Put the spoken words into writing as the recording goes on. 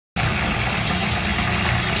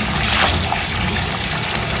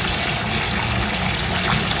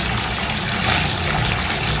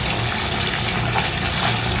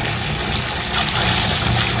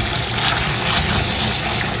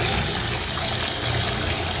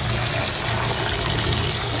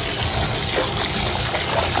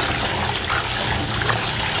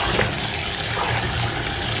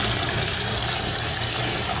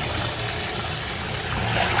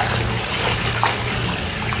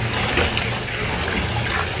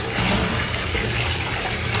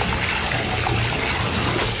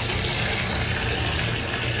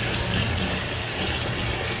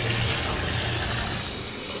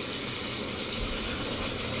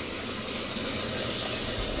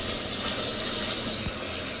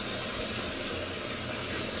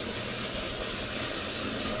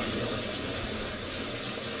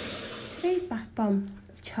bomb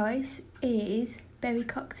of choice is berry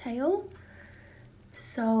cocktail.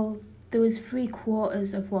 So there was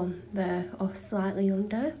 3/4 of one there, or slightly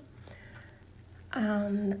under.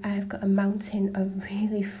 And I've got a mountain of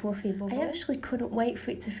really fluffy bubbles. I actually couldn't wait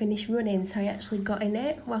for it to finish running, so I actually got in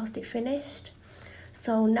it whilst it finished.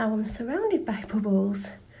 So now I'm surrounded by bubbles.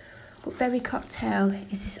 But berry cocktail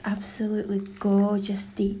is this absolutely gorgeous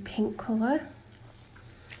deep pink colour.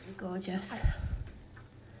 Gorgeous.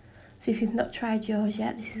 So if you've not tried yours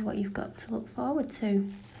yet, this is what you've got to look forward to.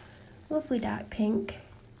 Lovely dark pink.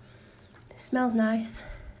 It smells nice.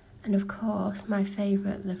 And of course, my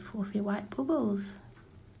favourite, the fluffy white bubbles.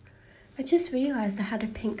 I just realised I had a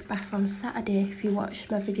pink bath on Saturday. If you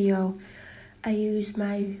watched my video, I used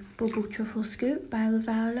my Bubble Truffle Scoop by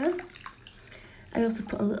Lavana. I also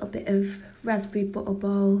put a little bit of raspberry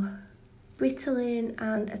butterball brittle in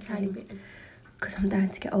and a tiny bit, because I'm dying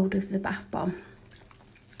to get hold of the bath bomb.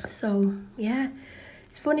 So yeah,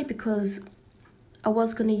 it's funny because I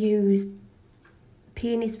was going to use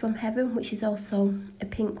Peonies from Heaven, which is also a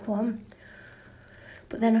pink one,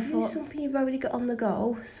 but then I thought something you've already got on the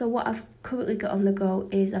go. So what I've currently got on the go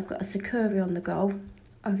is I've got a Sakura on the go,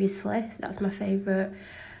 obviously, that's my favourite.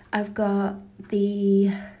 I've got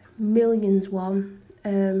the Millions one,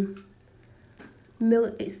 it's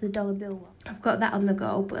the dollar bill one. I've got that on the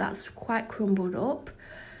go, but that's quite crumbled up.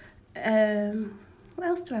 What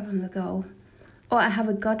else do I have on the go? Oh, I have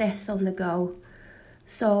a Goddess on the go.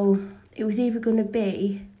 So it was either going to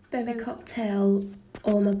be berry cocktail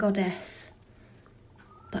or my Goddess.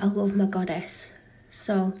 But I love my Goddess.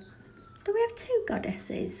 So, do we have 2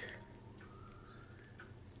 Goddesses?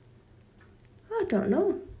 I don't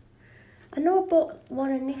know. I know I bought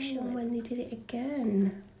one initial when they did it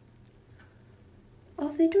again. Oh,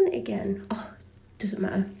 have they done it again? Oh, doesn't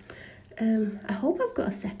matter. I hope I've got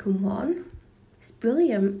a second one. It's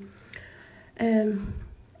brilliant.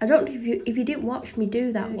 I don't know if you didn't watch me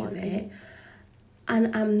do that one,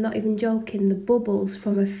 and I'm not even joking, the bubbles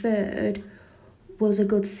from a third was a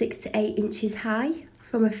good 6 to 8 inches high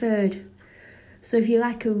from a third. So if you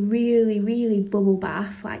like a really, really bubble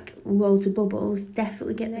bath, like loads of bubbles,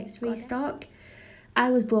 definitely get next restock. I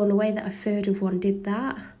was blown away that a third of one did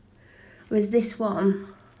that. Whereas this one,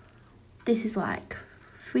 this is like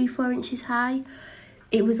 3-4 inches high.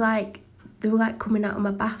 It was like, they were like coming out of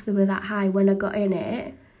my bath, they were that high when I got in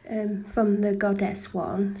it, from the Goddess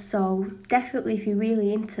one. So definitely if you're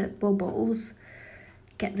really into bubbles,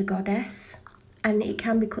 get the Goddess. And it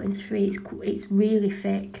can be cut into 3, it's really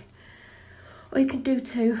thick. Or you can do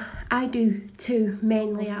 2. I do 2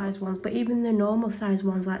 mainly size ones, but even the normal size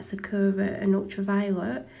ones like Sakura and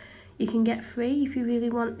Ultraviolet, you can get 3 if you really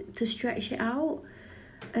want to stretch it out.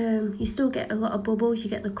 You still get a lot of bubbles, you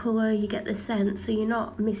get the colour, you get the scent, so you're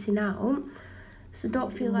not missing out. So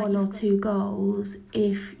don't feel like 1 or 2 goals.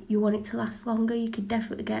 If you want it to last longer, you could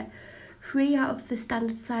definitely get 3 out of the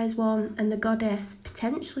standard size one, and the Goddess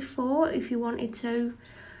potentially 4 if you wanted to.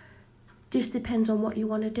 Just depends on what you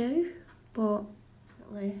want to do. But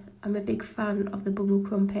I'm a big fan of the bubble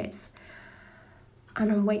crumpets, and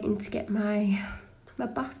I'm waiting to get my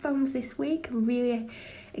bath bombs this week. I'm really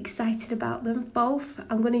excited about them both.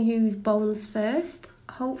 I'm going to use Bones first,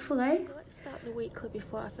 hopefully. Let's start the weekly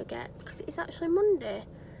before I forget, because it's actually Monday.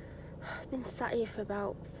 I've been sat here for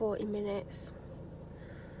about 40 minutes.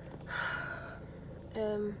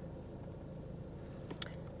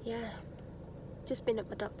 Yeah, just been at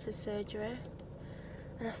my doctor's surgery.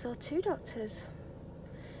 And I saw 2 doctors.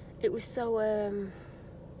 It was so,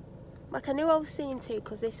 like I knew I was seeing 2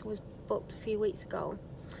 because this was booked a few weeks ago.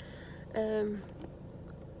 And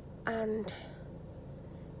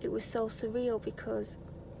it was so surreal because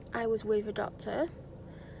I was with a doctor,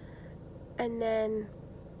 and then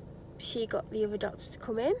she got the other doctor to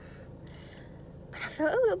come in. And I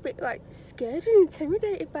felt a little bit like scared and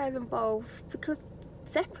intimidated by them both, because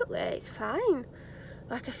separately it's fine.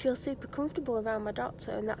 Like, I feel super comfortable around my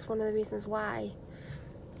doctor, and that's one of the reasons why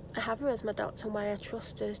I have her as my doctor and why I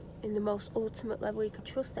trust her in the most ultimate level you could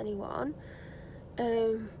trust anyone.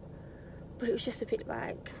 But it was just a bit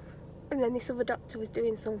like, and then this other doctor was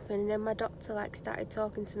doing something, and then my doctor like started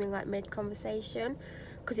talking to me like mid-conversation,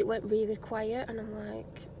 because it went really quiet, and I'm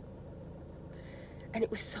like, and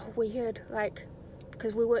it was so weird, like,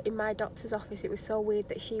 because we were in my doctor's office, it was so weird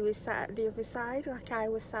that she was sat at the other side like I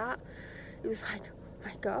was sat. It was like,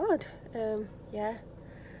 my God, yeah,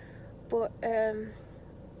 but my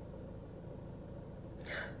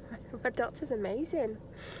doctor's amazing.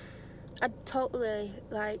 I'd totally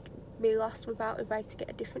like be lost without if I had to get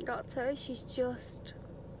a different doctor. She's just,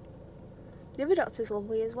 the other doctor's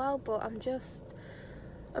lovely as well, but I'm just,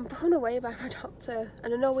 I'm blown away by my doctor,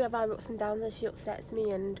 and I know we have our ups and downs and she upsets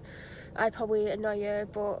me and I probably annoy her,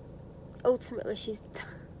 but ultimately she's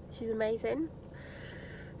amazing.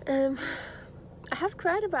 I have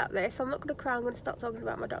cried about this. I'm not going to cry, I'm going to stop talking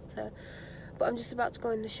about my doctor, but I'm just about to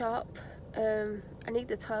go in the shop. I need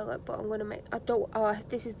the toilet, but I'm going to make,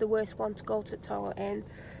 this is the worst one to go to the toilet in,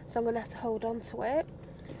 so I'm going to have to hold on to it.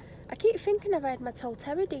 I keep thinking I've had my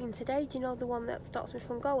tolteridine today, do you know, the one that stops me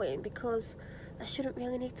from going, because I shouldn't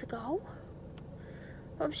really need to go.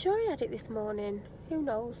 But I'm sure I had it this morning, who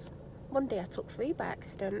knows. One day I took 3 by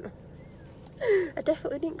accident. I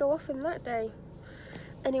definitely didn't go off in that day.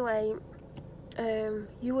 Anyway,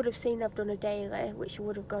 you would have seen I've done a daily, which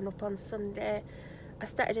would have gone up on Sunday. I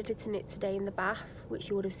started editing it today in the bath, which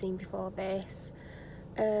you would have seen before this.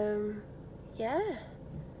 Yeah.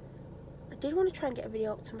 I did want to try and get a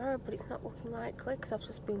video up tomorrow, but it's not looking likely because I've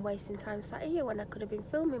just been wasting time sat here when I could have been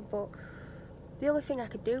filming. But the only thing I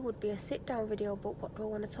could do would be a sit down video, but what do I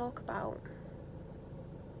want to talk about?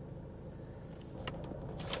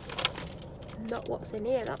 Not what's in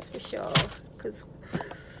here, that's for sure, because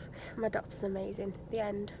my doctor's amazing. The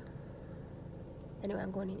end. Anyway,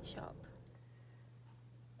 I'm going in the shop.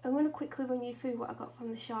 I'm going to quickly run you through what I got from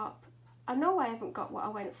the shop. I know I haven't got what I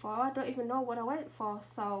went for. I don't even know what I went for,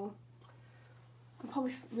 so I'll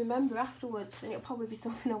probably remember afterwards, and it'll probably be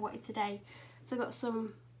something I wanted today. So I got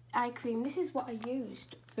some eye cream. This is what I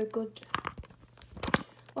used for good.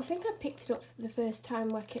 I think I picked it up for the first time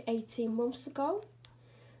like 18 months ago.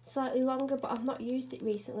 Slightly longer, but I've not used it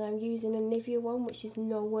recently. I'm using a Nivea one, which is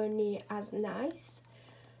nowhere near as nice.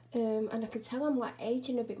 And I can tell I'm like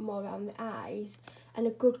aging a bit more around the eyes. And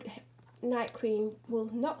a good night cream will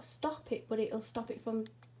not stop it, but it'll stop it from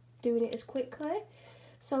doing it as quickly.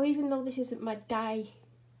 So even though this isn't my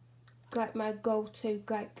like my go-to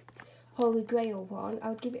like holy grail one, I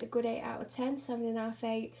would give it a good 8 out of 10, 7.5,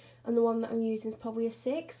 8. And the one that I'm using is probably a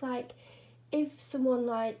 6. Like, if someone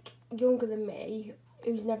like younger than me,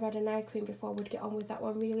 who's never had an eye cream before, would get on with that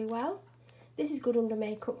one really well. This is good under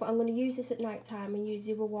makeup, but I'm going to use this at night time and use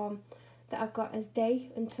the other one that I've got as day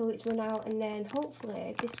until it's run out, and then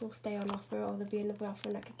hopefully this will stay on offer, or there'll be another offer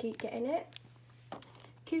and I can keep getting it.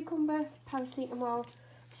 Cucumber, paracetamol,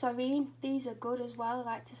 Sorine, these are good as well. I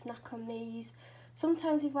like to snack on these.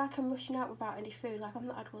 Sometimes if like I'm rushing out without any food, like I've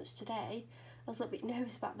not had lunch today, I was a little bit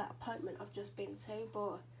nervous about that appointment I've just been to,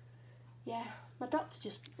 but yeah, my doctor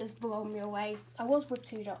just has blown me away. I was with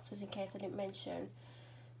 2 doctors in case I didn't mention,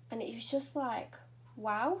 and it was just like,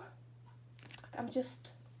 wow. I'm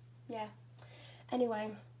just, yeah.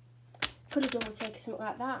 Anyway, could have done with taking something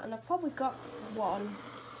like that, and I've probably got one.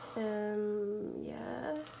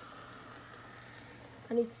 Yeah.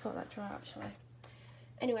 I need to sort that drawer actually.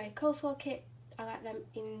 Anyway, coleslaw kit, I like them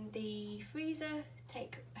in the freezer.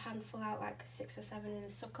 Take a handful out, like 6 or 7,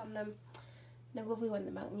 and suck on them. They're lovely when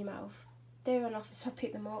they melt in your mouth. They're on offer, so I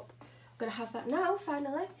picked them up. I'm going to have that now,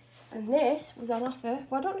 finally. And this was on offer.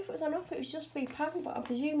 Well, I don't know if it was on offer, it was just £3, but I'm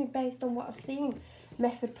presuming based on what I've seen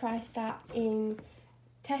Method priced at in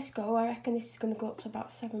Tesco, I reckon this is going to go up to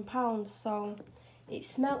about £7. So it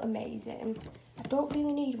smelled amazing. I don't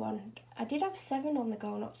really need one. I did have 7 on the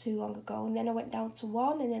go not too long ago, and then I went down to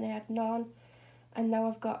 1, and then I had none. And now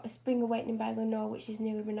I've got a Spring Awakening by Lenore, which is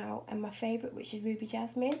nearly run out, and my favourite, which is Ruby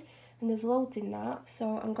Jasmine. And there's loads in that,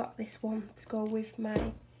 so I've got this one to go with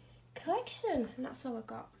my collection, and that's all I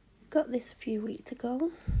got. Got this a few weeks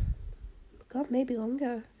ago. God, maybe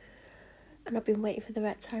longer. And I've been waiting for the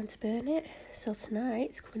right time to burn it. So tonight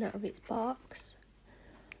it's coming out of its box,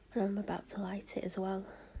 and I'm about to light it as well.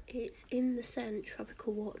 It's in the scent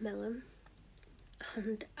Tropical Watermelon,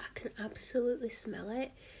 and I can absolutely smell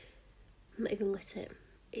it. I'm not even lit it.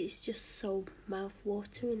 It's just so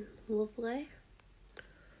mouth-watering, lovely.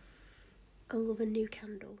 I love a new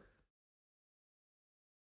candle.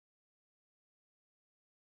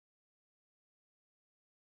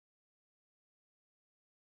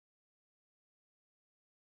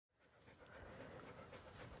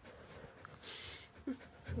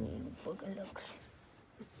 You bugger looks.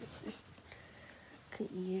 Look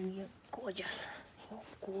at you, you're gorgeous. You're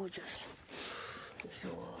gorgeous. For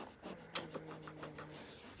sure.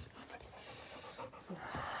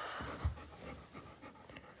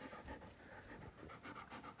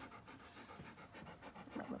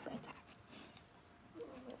 Not better.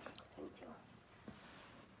 Thank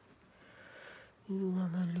you. You are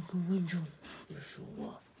my little angel. For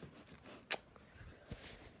sure.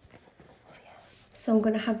 So I'm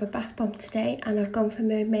going to have a bath bomb today, and I've gone for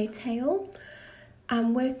Mermaid Tail.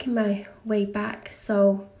 I'm working my way back,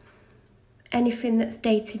 so anything that's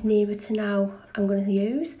dated nearer to now I'm going to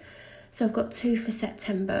use. So I've got 2 for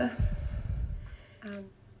September.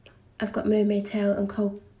 I've got mermaid tail and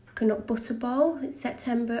coconut butterball. It's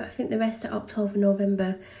September. I think the rest are October,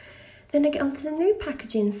 November. Then I get onto the new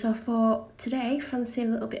packaging. So I thought today, fancy a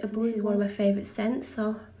little bit of blue. This is one of my favourite scents.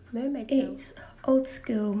 So mermaid tail. It's old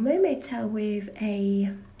school mermaid tail with a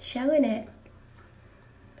shell in it.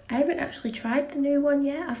 I haven't actually tried the new one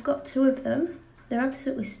yet. I've got 2 of them. They're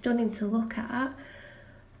absolutely stunning to look at.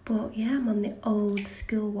 But yeah, I'm on the old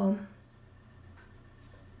school one.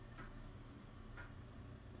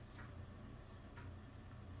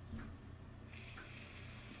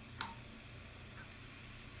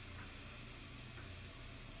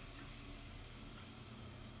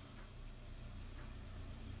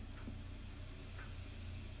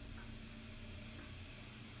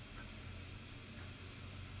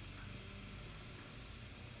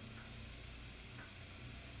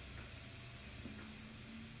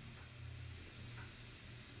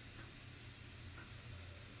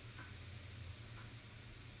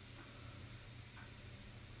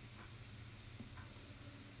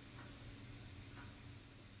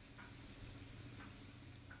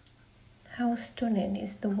 How stunning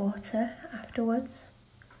is the water afterwards?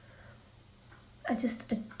 I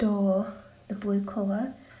just adore the blue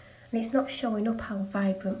colour, and it's not showing up how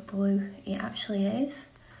vibrant blue it actually is,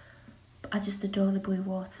 but I just adore the blue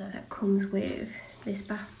water that comes with this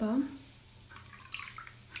bath bomb.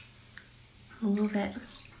 I love it.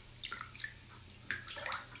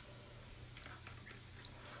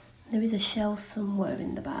 There is a shell somewhere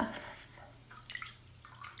in the bath.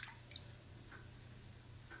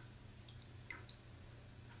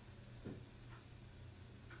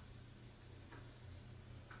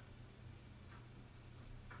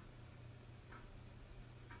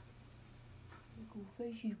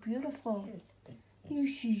 She's beautiful. Yes,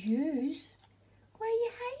 she is. Why are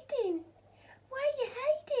you hiding? Why are you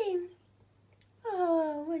hiding?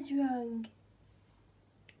 Oh, what's wrong?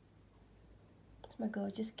 It's my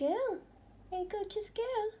gorgeous girl. Hey, gorgeous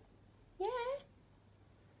girl. Yeah.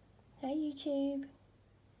 Hi, YouTube.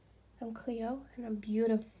 I'm Cleo, and I'm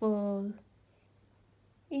beautiful.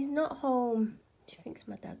 He's not home. She thinks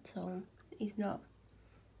my dad's home. He's not.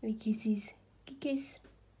 Give me kisses. Kiss.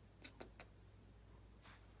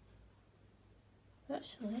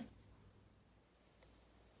 Actually,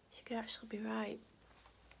 she could actually be right.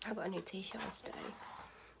 I got a new t-shirt on today.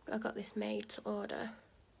 I got this made to order.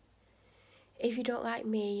 If you don't like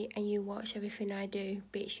me and you watch everything I do,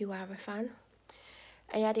 bitch, you are a fan.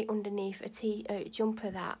 I had it underneath a jumper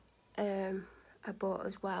that I bought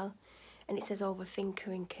as well, and it says overthinker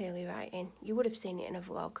in curly writing. You would have seen it in a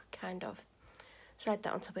vlog, kind of. So I had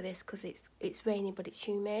that on top of this because it's raining but it's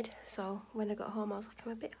humid. So when I got home I was like,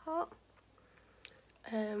 I'm a bit hot.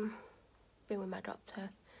 Been with my doctor.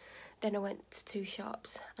 Then I went to 2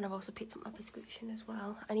 shops, and I've also picked up my prescription as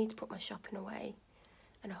well. I need to put my shopping away,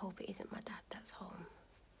 and I hope it isn't my dad that's home,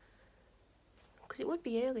 because it would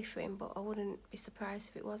be early for him, but I wouldn't be surprised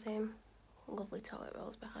if it was him. Lovely toilet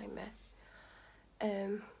rolls behind me.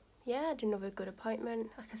 Yeah, I had another good appointment.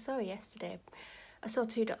 Like I saw her yesterday. I saw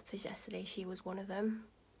 2 doctors yesterday. She was one of them.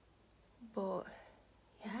 But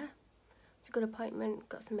yeah, it's a good appointment.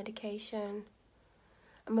 Got some medication.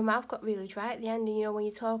 And my mouth got really dry at the end, and you know when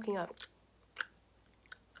you're talking,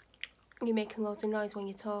 you're making loads of noise when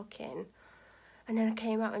you're talking. And then I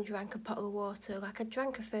came out and drank a bottle of water. Like, I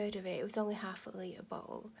drank a third of it. It was only half a litre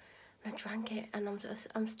bottle. And I drank it, and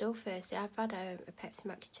I'm still thirsty. I've had a Pepsi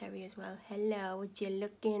Max Cherry as well. Hello, what you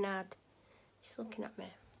looking at? She's looking at me.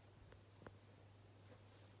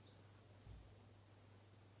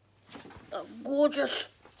 Oh, gorgeous.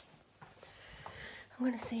 I'm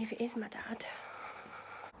going to see if it is my dad.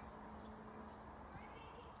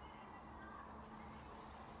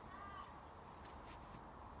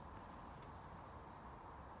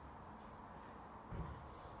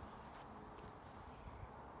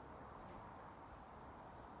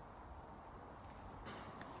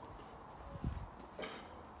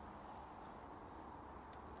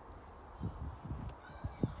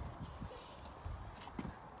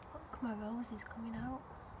 My rose is coming out.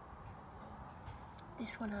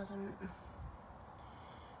 This one hasn't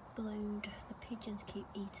bloomed. The pigeons keep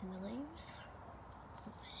eating the leaves.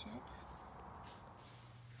 Little shits.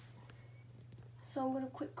 So I'm going to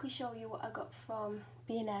quickly show you what I got from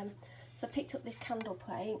B&M. So I picked up this candle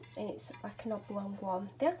plate, and it's like an oblong one.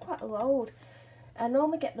 They had quite a load. I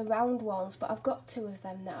normally get the round ones, but I've got 2 of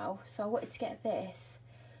them now. So I wanted to get this,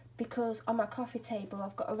 because on my coffee table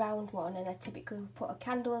I've got a round one, and I typically put a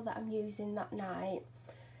candle that I'm using that night,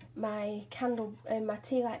 my candle, my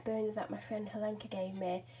tea light burner that my friend Helenka gave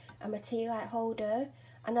me, and my tea light holder.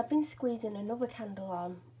 And I've been squeezing another candle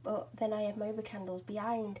on, but then I have my other candles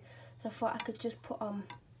behind, so I thought I could just put on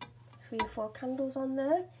 3 or 4 candles on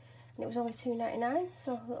there, and it was only £2.99,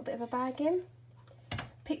 so a little bit of a bargain.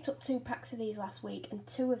 Picked up 2 packs of these last week, and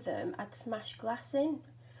 2 of them had smashed glass in,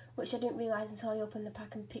 which I didn't realise until I opened the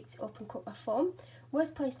pack and picked it up and cut my thumb.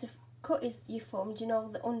 Worst place to cut is your thumb, do you know,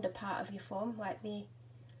 the under part of your thumb, like the,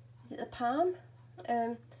 is it the palm?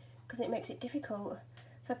 Because it makes it difficult.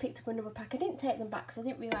 So I picked up another pack. I didn't take them back because I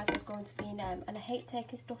didn't realise I was going to be in them, and I hate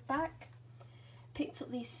taking stuff back. Picked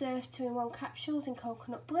up these Surf 2-in-1 capsules in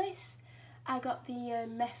Coconut Bliss. I got the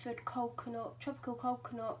Method Coconut, Tropical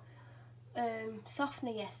Coconut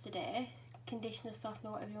softener yesterday, conditioner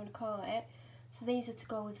softener, whatever you want to call it. So these are to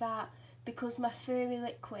go with that, because my furry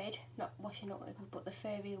liquid, not washing up liquid, but the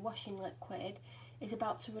furry washing liquid is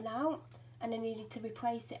about to run out, and I needed to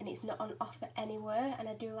replace it, and it's not on offer anywhere, and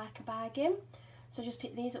I do like a bargain. So I just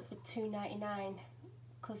picked these up for £2.99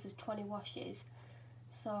 because there's 20 washes.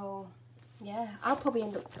 So yeah, I'll probably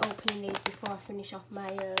end up opening these before I finish off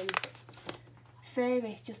my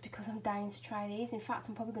furry, just because I'm dying to try these. In fact,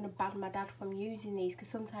 I'm probably going to ban my dad from using these, because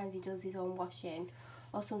sometimes he does his own washing,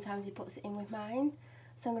 or sometimes he puts it in with mine.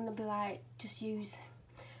 So I'm going to be like, just use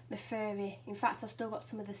the furry. In fact, I've still got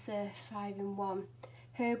some of the Surf 5-in-1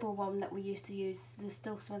 herbal one that we used to use. There's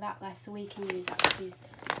still some of that left, so we can use that, because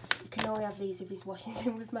you can only have these if he's washing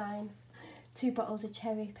in with mine. 2 bottles of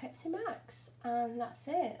cherry Pepsi Max, and that's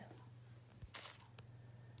it.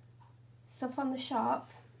 So from the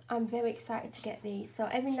shop, I'm very excited to get these. So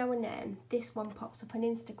every now and then, this one pops up on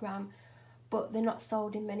Instagram, but they're not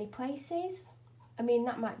sold in many places. I mean,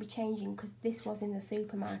 that might be changing, because this was in the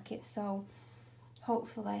supermarket, so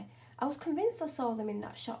hopefully. I was convinced I saw them in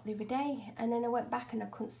that shop the other day, and then I went back and I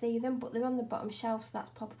couldn't see them, but they're on the bottom shelf, so that's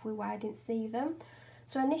probably why I didn't see them.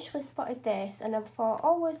 So I initially spotted this, and I thought,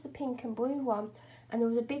 oh, where's the pink and blue one? And there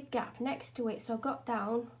was a big gap next to it, so I got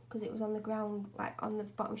down, because it was on the ground, like on the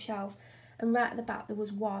bottom shelf, and right at the back there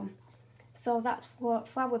was one. So that's for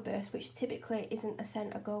Flower Burst, which typically isn't a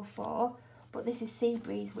scent I go for, but this is Sea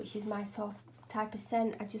Breeze, which is my type of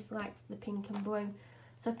scent. I just liked the pink and blue.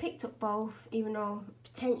 So I picked up both, even though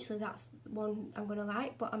potentially that's one I'm going to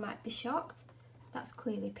like, but I might be shocked. That's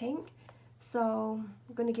clearly pink. So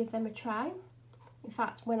I'm going to give them a try. In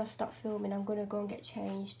fact, when I stop filming, I'm going to go and get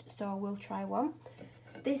changed, so I will try one.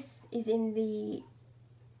 This is in the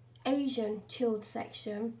Asian chilled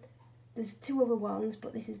section. There's 2 other ones,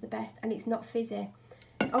 but this is the best, and it's not fizzy.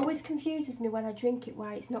 It always confuses me when I drink it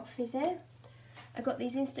why it's not fizzy. I got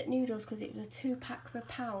these instant noodles because it was a 2-pack for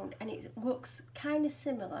 £1, and it looks kind of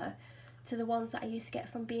similar to the ones that I used to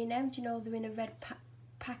get from B&M. Do you know, they're in a red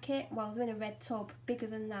packet? Well, they're in a red tub, bigger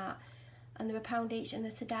than that, and they're £1 each, and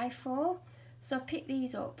they're to die for. So I picked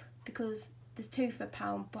these up because there's 2 for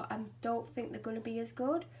 £1, but I don't think they're going to be as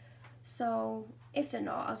good. So if they're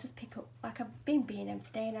not, I'll just pick up, like I've been B&M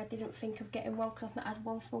today, and I didn't think of getting one because I've not had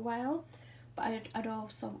one for a while, but I'd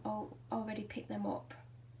also already picked them up.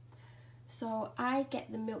 So I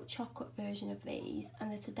get the milk chocolate version of these,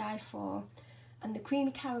 and they're to die for, and the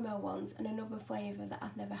creamy caramel ones, and another flavour that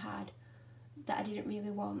I've never had that I didn't really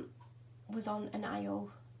want was on an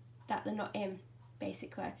aisle that they're not in,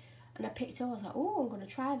 basically. And I picked it up, I was like, oh, I'm going to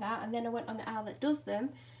try that. And then I went on the aisle that does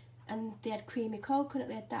them, and they had creamy coconut,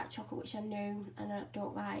 they had dark chocolate, which I knew and I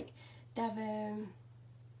don't like. They have a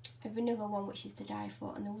vanilla one, which is to die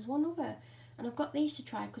for, and there was one other. And I've got these to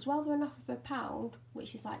try, because while they're on offer for £1,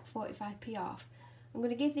 which is like 45p off, I'm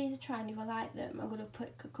going to give these a try, and if I like them, I'm going to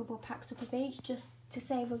put a couple of packs up of each, just to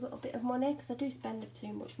save a little bit of money, because I do spend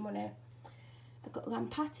too much money. I've got lamb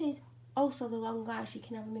patties, also the long life, you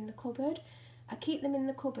can have them in the cupboard. I keep them in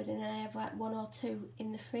the cupboard, and I have like 1 or 2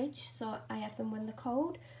 in the fridge, so I have them when they're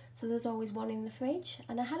cold. So there's always one in the fridge,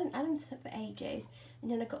 and I hadn't had them for ages,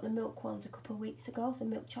 and then I got the milk ones a couple of weeks ago, the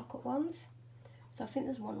milk chocolate ones. So I think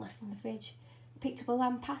there's one left in the fridge. I picked up a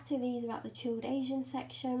lamb patty, these are at the chilled Asian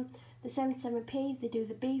section. The 77p, they do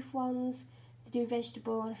the beef ones, they do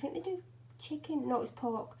vegetable, and I think they do chicken, no, it's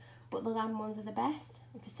pork, but the lamb ones are the best.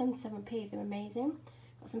 And for 77p, they're amazing.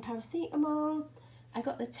 Got some paracetamol. I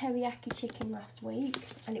got the teriyaki chicken last week,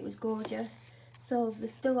 and it was gorgeous. So they're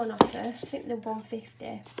still on offer. I think they're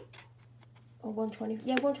 150 or 120.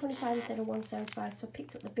 Yeah, 125 instead of 175. So I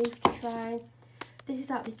picked up the beef to try. This is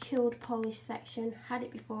at the chilled Polish section. Had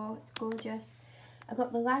it before. It's gorgeous. I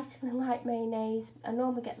got the lighter than light mayonnaise. I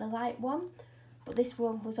normally get the light one, but this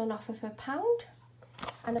one was on offer for £1.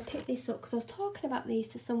 And I picked this up because I was talking about these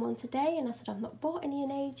to someone today, and I said I've not bought any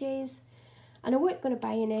in ages. And I weren't going to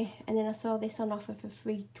buy any, and then I saw this on offer for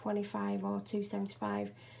 £3.25 or £2.75.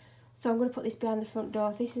 So I'm going to put this behind the front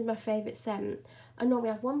door. This is my favourite scent. I normally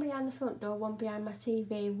have one behind the front door, one behind my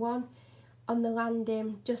TV, one on the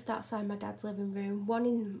landing just outside my dad's living room, one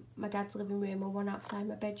in my dad's living room and one outside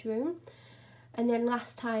my bedroom. And then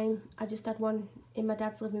last time I just had one in my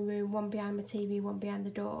dad's living room, one behind my TV, one behind the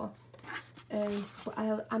door. But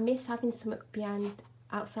I miss having some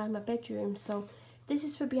outside my bedroom, so this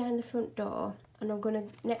is for behind the front door, and I'm gonna,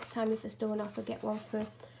 next time if it's still enough, I'll get one for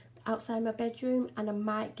outside my bedroom, and I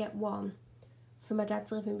might get one for my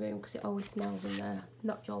dad's living room because it always smells in there,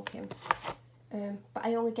 not joking. But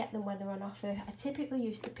I only get them when they're on offer. I typically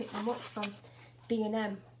used to pick them up from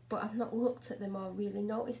B&M, but I've not looked at them or really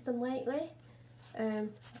noticed them lately.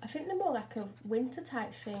 I think they're more like a winter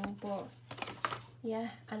type thing, but yeah.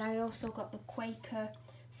 And I also got the Quaker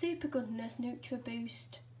Super Goodness Nutri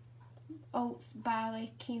Boost oats,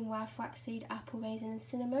 barley, quinoa, flaxseed, apple, raisin and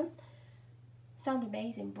cinnamon. Sound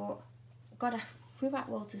amazing, but God, I threw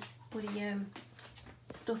out loads of bloody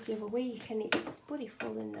stuff the other week and it's bloody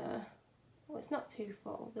full in there. Well, it's not too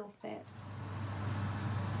full, they'll fit.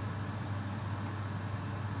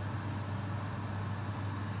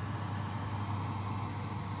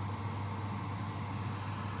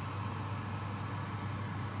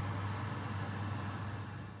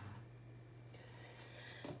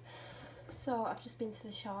 So I've just been to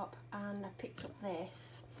the shop and I picked up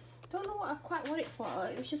this. Don't know what I quite want it for.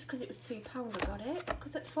 It was just because it was £2 I got it.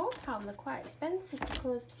 Because at £4 they're quite expensive,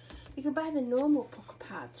 because you can buy the normal pucker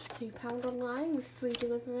pads for £2 online with free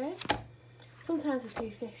delivery. Sometimes they're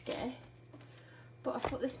 £2.50. But I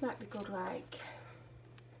thought this might be good, like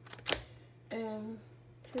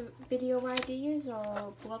for video ideas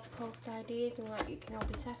or blog post ideas, and like it can all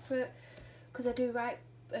be separate. Because I do write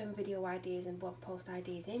video ideas and blog post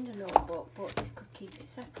ideas in a notebook, but this could keep it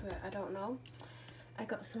separate, I don't know. I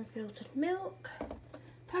got some filtered milk,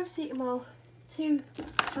 paracetamol, 2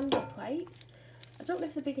 candle plates. I don't know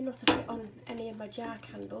if they're big enough to fit on any of my jar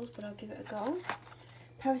candles, but I'll give it a go.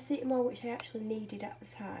 Paracetamol, which I actually needed at the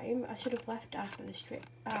time. I should have left half of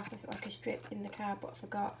like a strip in the car, but I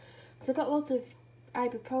forgot. So I got loads of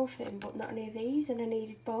ibuprofen, but not any of these, and I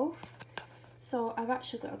needed both. So I've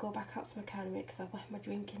actually got to go back out to my car in a minute because I've left my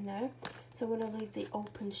drink in there. So I'm going to leave the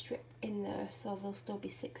open strip in there, so there'll still be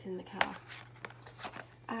 6 in the car.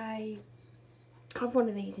 I have one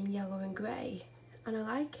of these in yellow and grey and I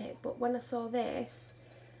like it, but when I saw this,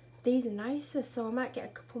 these are nicer, so I might get a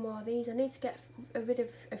couple more of these. I need to get rid of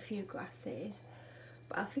a few glasses,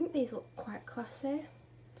 but I think these look quite classy.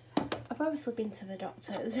 I've obviously been to the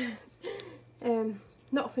doctor's,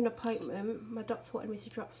 not for an appointment. My doctor wanted me to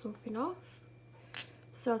drop something off,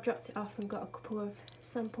 so I dropped it off and got a couple of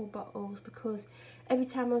sample bottles, because every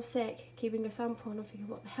time I'm sick, keeping a sample and I'm thinking,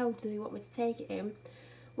 what the hell do they want me to take it in?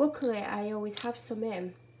 Luckily, I always have some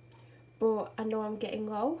in, but I know I'm getting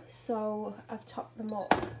low, so I've topped them up.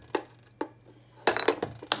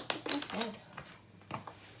 That's good.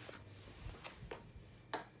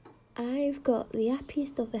 I've got the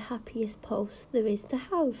happiest of the happiest post there is to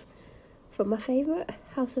have from my favourite,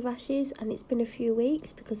 House of Ashes, and it's been a few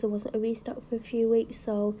weeks because there wasn't a restock for a few weeks,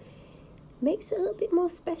 so makes it a little bit more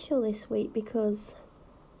special this week because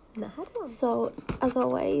I had one. So as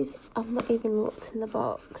always, I've not even looked in the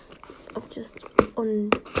box, I've just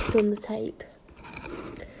undone the tape.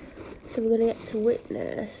 So we're going to get to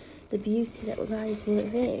witness the beauty that we guys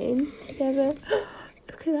live in together.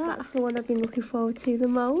 Look at that, that's the one I've been looking forward to the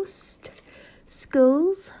most.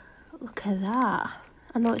 Schools, look at that.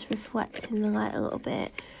 I know it's reflecting the light a little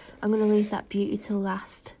bit. I'm going to leave that beauty till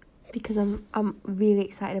last because I'm really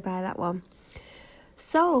excited by that one.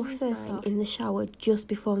 So first off, in the shower just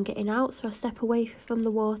before I'm getting out, so I step away from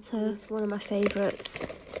the water. It's one of my favourites.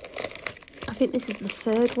 I think this is the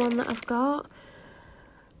 3rd one that I've got.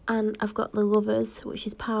 And I've got the Lovers, which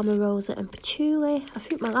is Parma, Rosa and Patchouli. I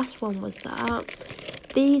think my last one was that.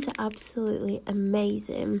 These are absolutely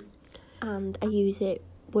amazing, and I use it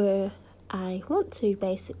where I want to,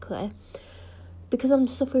 basically. Because I'm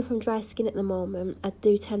suffering from dry skin at the moment, I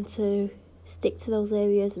do tend to stick to those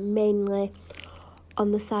areas, mainly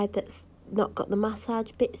on the side that's not got the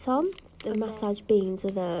massage bits on. The massage beans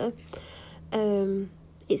are there.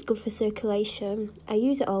 It's good for circulation. I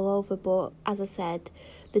use it all over, but as I said,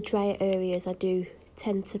 the drier areas I do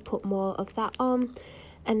tend to put more of that on,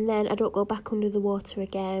 and then I don't go back under the water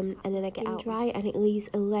again, and then I get out dry and it leaves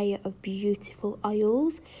a layer of beautiful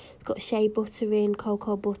oils. It's got shea butter in,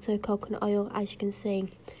 cocoa butter, coconut oil, as you can see.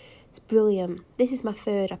 It's brilliant. This is my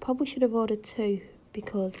 3rd. I probably should have ordered 2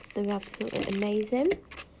 because they're absolutely amazing.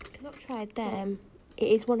 I've not tried them. It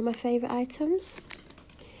is one of my favourite items.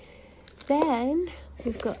 Then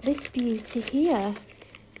we've got this beauty here.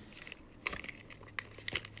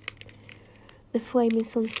 The Flaming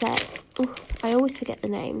Sunset. Oh, I always forget the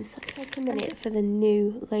names. Take a minute for the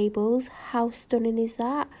new labels. How stunning is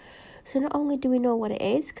that? So not only do we know what it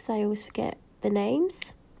is, because I always forget the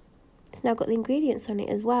names, it's now got the ingredients on it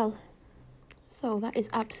as well. So that is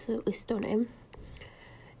absolutely stunning.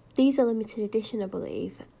 These are limited edition, I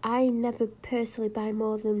believe. I never personally buy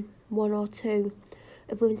more than 1 or 2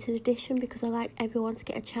 of limited edition because I like everyone to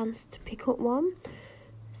get a chance to pick up one.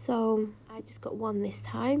 So I just got 1 this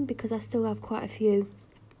time because I still have quite a few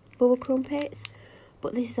bubble crumpets,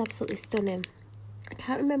 but this is absolutely stunning. I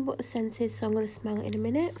can't remember what the scent is, so I'm going to smell it in a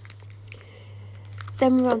minute.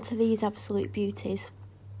 Then we're on to these absolute beauties.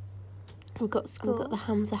 We've got the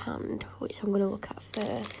Ham's a Hand, which I'm going to look at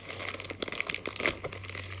first.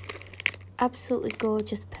 Absolutely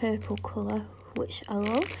gorgeous purple colour, which I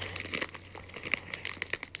love.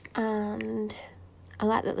 And I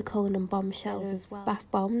like that they're calling them bombshells as well. Bath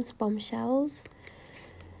bombs, bombshells.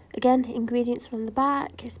 Again, ingredients from the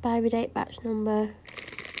back, expiry date, batch number.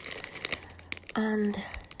 And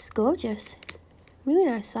it's gorgeous. Really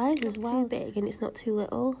nice size as well. Not too big and it's not too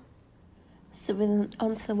little. So we're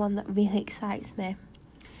on to the one that really excites me.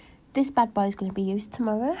 This bad boy is going to be used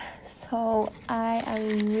tomorrow, so I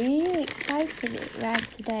am really excited it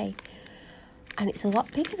arrived today. And it's a lot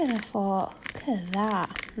bigger than I thought. Look at that.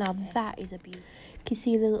 Now that is a beauty. Can you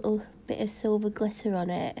see the little bit of silver glitter on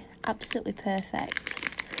it? Absolutely perfect.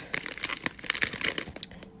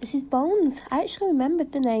 This is Bones. I actually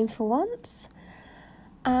remembered the name for once.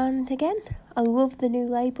 And again, I love the new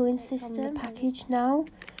labelling system. On the package now.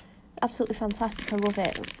 Absolutely fantastic. I love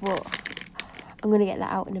it. But I'm going to get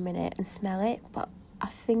that out in a minute and smell it, but I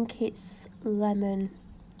think it's lemon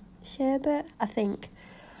sherbet, I think.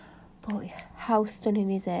 But how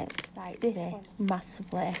stunning is it? Excites me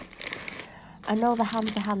massively. I know the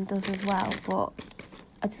Ham's a Hand does as well, but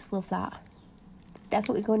I just love that. It's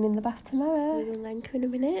definitely going in the bath tomorrow. We'll Lenka in a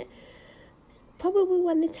minute. Probably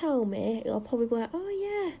when they tell me, I'll probably be like, oh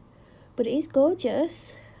yeah. But it is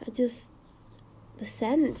gorgeous. The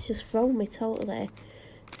scent's just thrown me totally.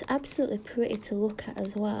 It's absolutely pretty to look at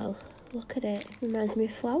as well. Look at it. Reminds me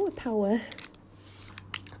of flower power.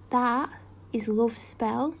 That is Love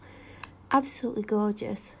Spell. Absolutely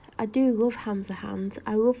gorgeous. I do love Ham's a Hand.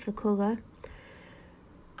 I love the colour.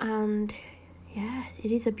 And yeah,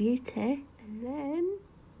 it is a beauty. And then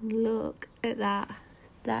look at that.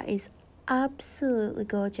 That is absolutely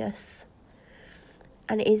gorgeous.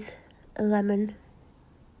 And it is a lemon.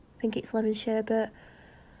 I think it's lemon sherbet.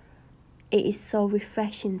 It is so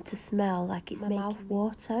refreshing to smell, like it's making mouth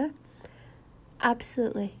water.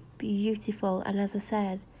 Absolutely beautiful. And as I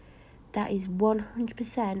said, that is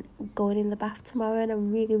 100% going in the bath tomorrow, and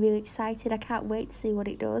I'm really, really excited. I can't wait to see what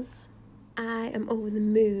it does. I am over the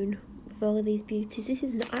moon with all of these beauties. This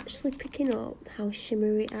is not actually picking up how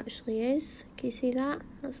shimmery it actually is. Can you see that?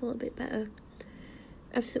 That's a little bit better.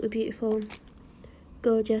 Absolutely beautiful.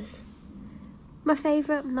 Gorgeous. My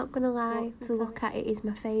favourite, I'm not going to lie, to look at it is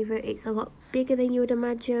my favourite. It's a lot bigger than you would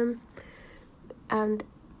imagine. And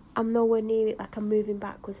I'm nowhere near it, like I'm moving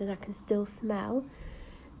backwards and I can still smell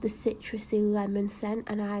the citrusy lemon scent.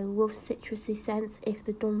 And I love citrusy scents if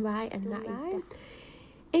they're done right, and that is.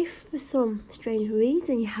 If for some strange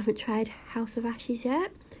reason you haven't tried House of Ashes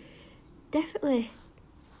yet, definitely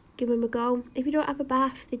give them a go. If you don't have a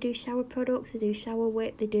bath, they do shower products, they do shower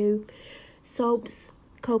whip, they do soaps.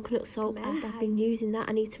 Coconut soap. I've been using that.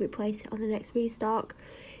 I need to replace it on the next restock.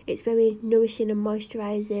 It's very nourishing and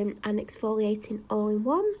moisturising and exfoliating all in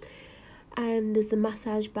one. There's the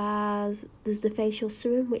massage bars, there's the facial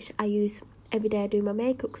serum, which I use every day I do my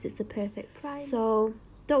makeup because it's the perfect price. So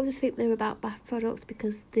don't just think they're about bath products,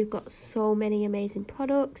 because they've got so many amazing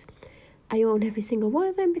products. I own every single one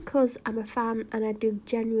of them because I'm a fan and I do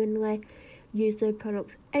genuinely use their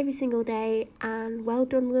products every single day. And well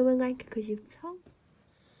done, Lou and Lenka, because you've told.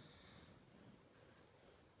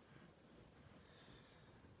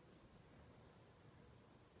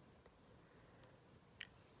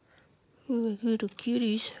 Ooh, little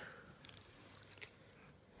cuties.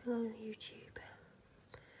 Hello, YouTube.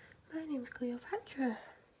 My name's Cleopatra.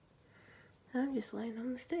 I'm just lying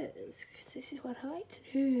on the stairs because this is what I like to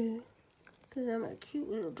do. Because I'm a cute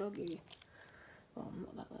little doggy. Well, I'm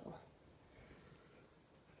not that little.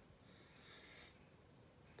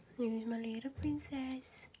 Here's my little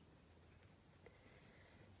princess.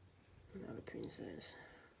 I'm not a princess.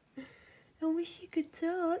 I wish you could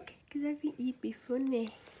talk, because I think you'd be funny.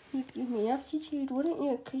 You'd give me attitude, wouldn't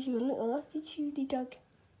you? Because you're a little attitudey dog.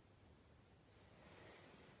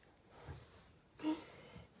 There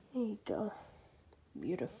you go.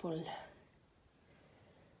 Beautiful.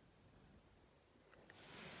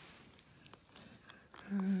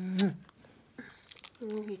 Oh,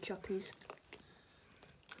 you choppies.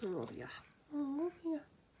 Love you. Love you.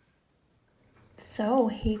 So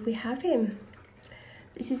here we have him.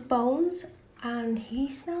 This is Bones, and he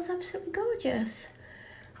smells absolutely gorgeous.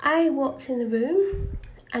 I walked in the room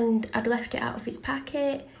and I'd left it out of its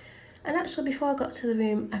packet, and actually before I got to the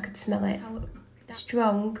room I could smell it. How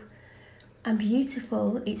strong and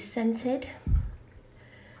beautiful it's scented.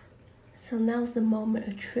 So now's the moment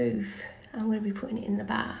of truth. I'm going to be putting it in the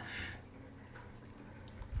bath.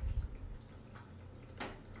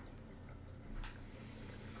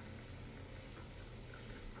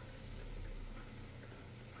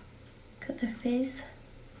 Look at the fizz.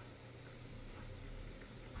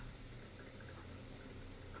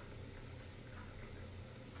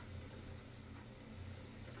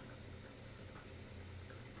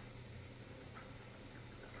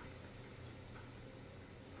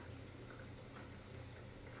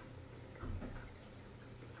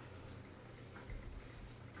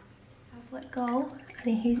 I've let go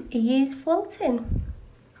and he is floating.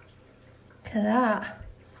 Look at that.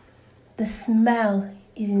 The smell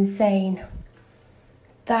is insane.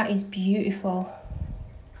 That is beautiful.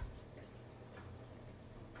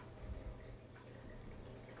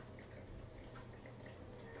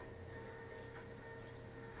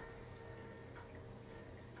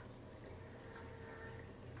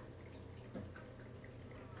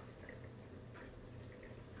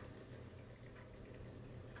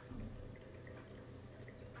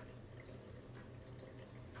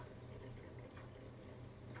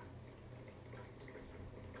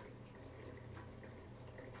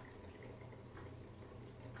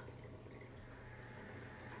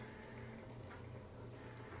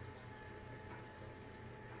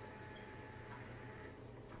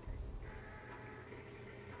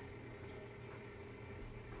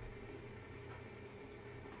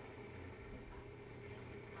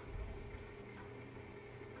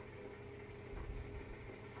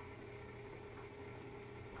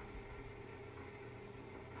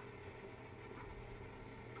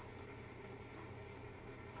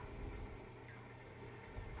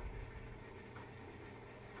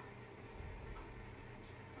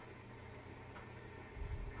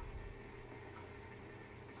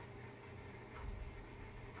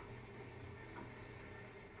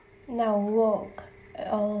 Now look at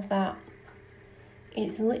all of that.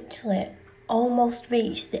 It's literally almost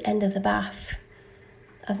reached the end of the bath.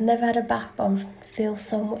 I've never had a bath bomb fill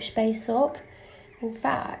so much space up. In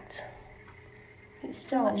fact, it's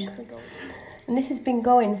still actually going. And this has been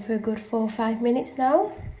going for a good 4 or 5 minutes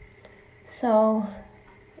now. So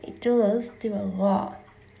it does do a lot.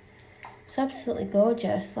 It's absolutely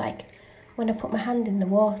gorgeous. Like when I put my hand in the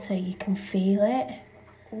water, you can feel it.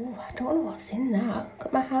 Oh, I don't know what's in that. Look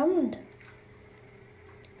at my hand.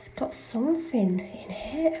 It's got something in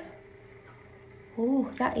it. Oh,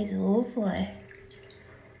 that is lovely.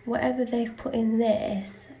 Whatever they've put in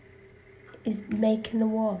this is making the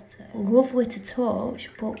water lovely to touch,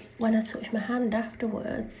 but when I touch my hand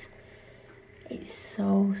afterwards, it's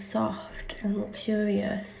so soft and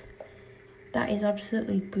luxurious. That is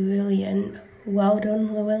absolutely brilliant. Well done,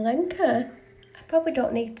 Llewellynka. I probably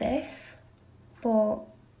don't need this, but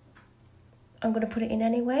I'm going to put it in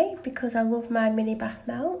anyway because I love my mini bath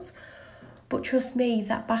melts. But trust me,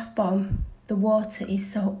 that bath bomb, the water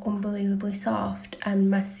is so unbelievably soft, and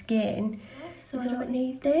my skin, so I don't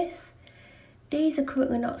need this. These are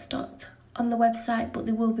currently not stocked on the website, but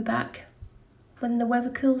they will be back when the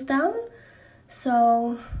weather cools down.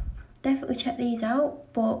 So definitely check these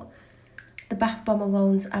out, but the bath bomb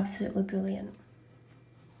alone is absolutely brilliant.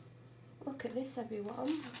 Look at this,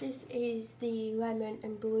 everyone. This is the lemon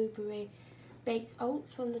and blueberry baked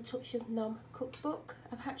oats from the Touch of Nom cookbook.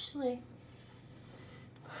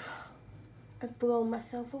 I've blown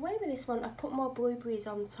myself away with this one. I've put more blueberries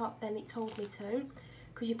on top than it told me to,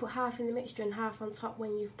 because you put half in the mixture and half on top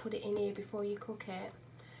when you've put it in here before you cook it.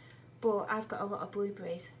 But I've got a lot of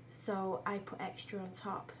blueberries, so I put extra on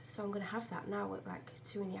top. So I'm going to have that now at like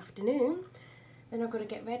 2 in the afternoon. Then I've got to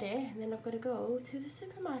get ready, and then I've got to go to the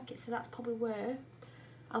supermarket. So that's probably where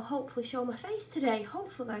I'll hopefully show my face today,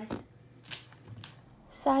 hopefully.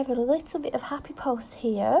 So I have a little bit of happy post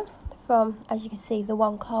here from, as you can see, the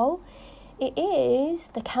one call. It is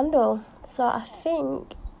the candle. So I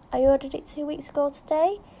think I ordered it 2 weeks ago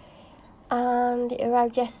today, and it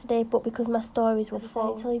arrived yesterday, but because my stories was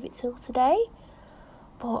full, I decided to leave it till today.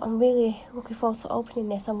 But I'm really looking forward to opening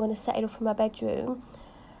this. I'm going to set it up in my bedroom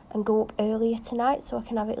and go up earlier tonight so I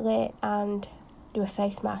can have it lit and do a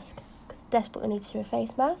face mask, because I desperately need to do a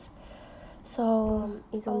face mask. So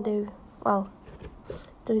he's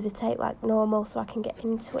do the tape like normal so I can get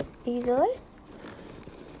into it easily.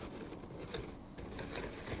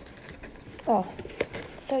 Oh,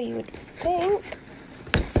 So you would think.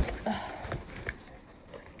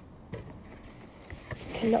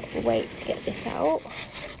 Cannot wait to get this out.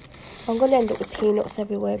 I'm going to end up with peanuts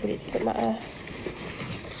everywhere, but it doesn't matter.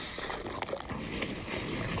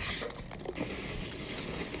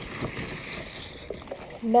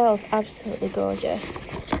 Smells absolutely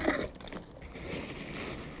gorgeous.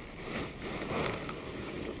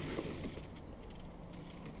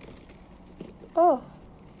 Oh,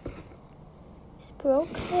 it's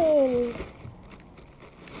broken.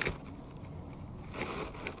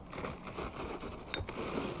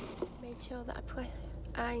 Made sure that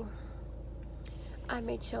I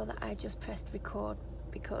made sure that I just pressed record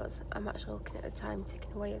because I'm actually looking at the time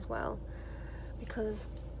ticking away as well, because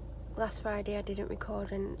last Friday I didn't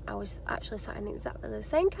record and I was actually sat in exactly the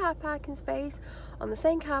same car parking space on the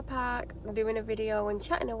same car park doing a video and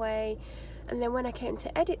chatting away, and then when I came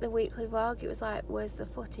to edit the weekly vlog it was like, where's the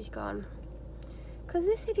footage gone? Because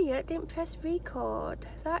this idiot didn't press record.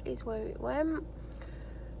 That is where it went.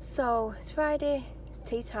 So it's Friday, it's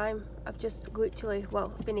tea time. I've just literally,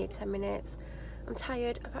 well, I've been here 10 minutes. I'm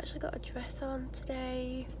tired. I've actually got a dress on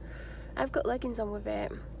today. I've got leggings on with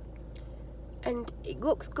it. And it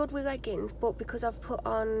looks good with leggings, but because I've put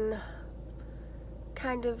on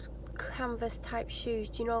kind of canvas type shoes,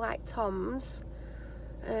 do you know, like Tom's?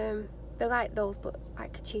 They're like those, but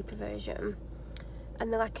like a cheaper version.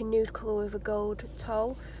 And they're like a nude colour with a gold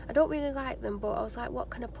toe. I don't really like them, but I was like, what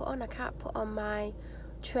can I put on? I can't put on my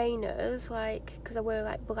trainers, like, because I wear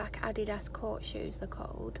like black Adidas court shoes, they're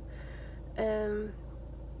called.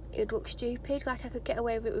 It'd look stupid. Like, I could get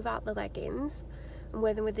away with it without the leggings and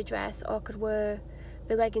wear them with the dress, or I could wear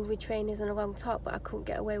the leggings with trainers and a long top, but I couldn't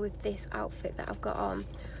get away with this outfit that I've got on.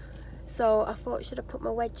 So I thought, should I put my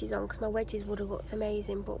wedges on? Because my wedges would have looked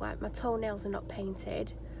amazing, but like my toenails are not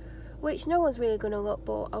painted, which no one's really going to look,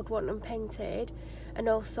 but I'd want them painted. And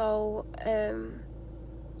also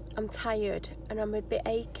I'm tired and I'm a bit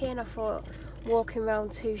achy, and I thought walking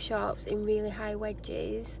around two shops in really high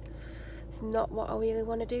wedges is not what I really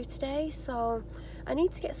want to do today. So I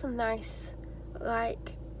need to get some nice,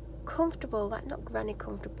 like, comfortable, like not granny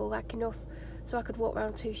comfortable, like enough so I could walk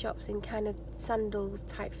around two shops in kind of sandals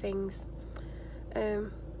type things,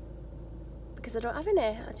 because I don't have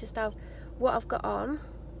any. I just have what I've got on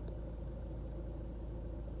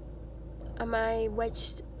and my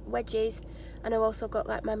wedges, and I've also got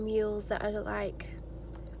like my mules that are like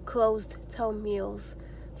closed toe mules.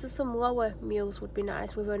 So some lower mules would be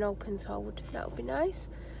nice with an open toe. That would be nice.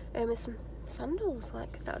 And some sandals,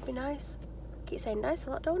 like, that would be nice. I keep saying nice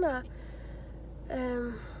a lot, don't I?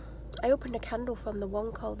 I opened a candle from the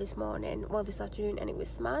one call this morning, well, this afternoon, and it was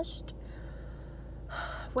smashed.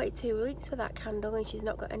 Waited 2 weeks for that candle and she's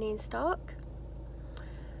not got any in stock.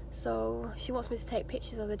 So she wants me to take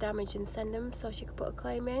pictures of the damage and send them so she could put a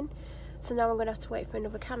claim in. So now I'm going to have to wait for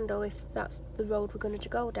another candle if that's the road we're going to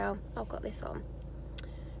go down. I've got this on.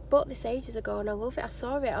 Bought this ages ago and I love it. I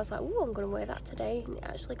saw it, I was like, oh, I'm going to wear that today, and it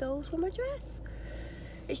actually goes with my dress.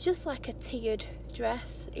 It's just like a tiered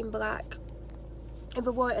dress in black. If I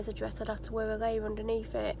wore it as a dress, I'd have to wear a layer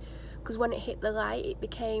underneath it, because when it hit the light it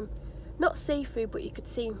became not see-through, but you could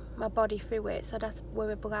see my body through it, so I'd have to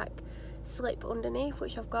wear a black slip underneath,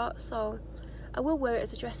 which I've got. So I will wear it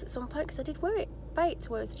as a dress at some point, because I did buy it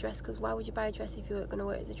to wear as a dress, because why would you buy a dress if you weren't going to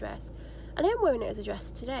wear it as a dress? And I am wearing it as a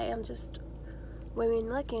dress today. I'm just wearing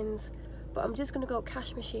leggings, but I'm just going to go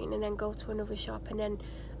cash machine and then go to another shop, and then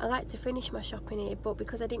I like to finish my shopping here, but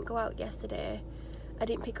because I didn't go out yesterday I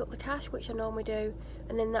didn't pick up the cash, which I normally do,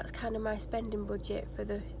 and then that's kind of my spending budget for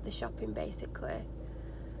the shopping basically.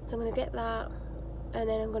 So I'm going to get that, and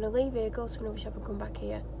then I'm going to leave here, go to another shop and come back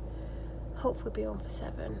here. Hopefully be on for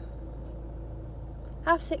 7.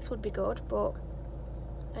 6:30 would be good, but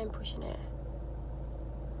I'm pushing it.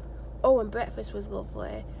 Oh, and breakfast was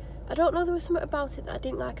lovely. I don't know, there was something about it that I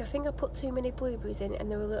didn't like. I think I put too many blueberries in it and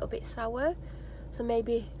they were a little bit sour, so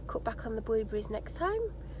maybe cut back on the blueberries next time.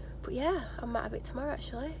 But yeah, I might have it tomorrow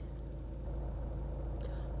actually.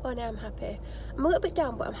 Oh no, I'm happy. I'm a little bit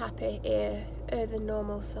down, but I'm happy than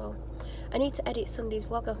normal. So I need to edit Sunday's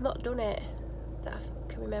vlog. I've not done it that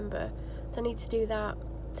I can remember, so I need to do that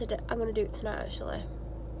today. I'm going to do it tonight actually.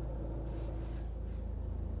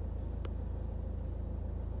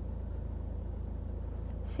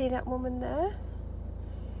 See that woman there?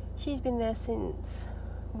 She's been there since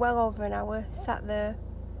well over an hour, sat there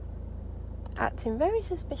acting very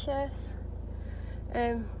suspicious.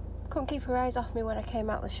 Couldn't keep her eyes off me when I came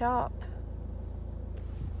out the shop.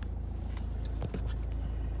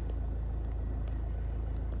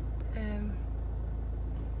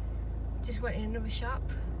 Just went in another shop,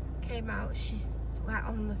 came out, she's like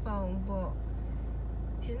on the phone, but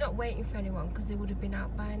She's not waiting for anyone because they would have been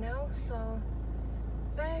out by now, so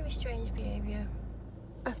very strange behaviour.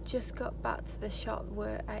 I've just got back to the shop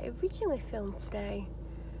where I originally filmed today,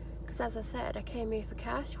 because as I said, I came here for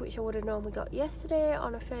cash, which I would have normally got yesterday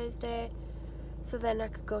on a Thursday, so then I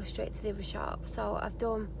could go straight to the other shop. So I've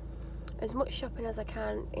done as much shopping as I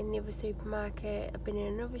can in the other supermarket. I've been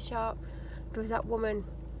in another shop. There was that woman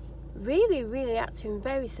really acting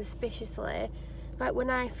very suspiciously. Like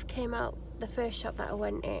when I came out the first shop that I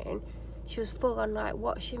went in, she was full on like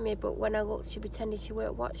watching me, but when I looked she pretended she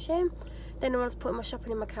weren't watching. Then when I was putting my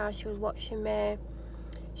shopping in my car, she was watching me.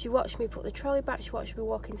 She watched me put the trolley back, she watched me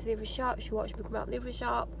walk into the other shop, she watched me come out the other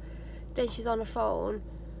shop. Then she's on the phone,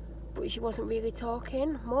 but she wasn't really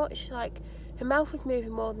talking much. Like her mouth was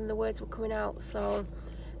moving more than the words were coming out. So,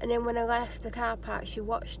 and then when I left the car park, she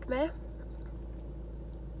watched me.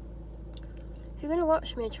 If you're going to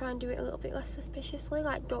watch me, try and do it a little bit less suspiciously,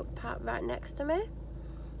 like don't park right next to me.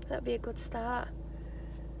 That'd be a good start.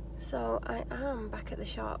 So I am back at the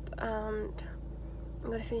shop and I'm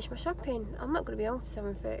going to finish my shopping. I'm not going to be home for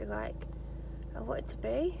 7:30 like I wanted to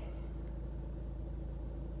be.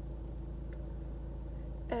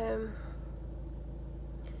 I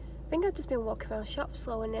think I've just been walking around shop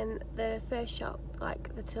slow, and then the first shop,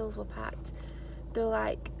 like the tills were packed. They were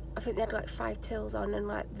like, I think they had like 5 tills on, and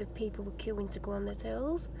like the people were queuing to go on the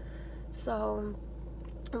tills. So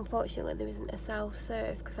unfortunately there isn't a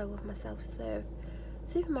self-serve, because I love my self-serve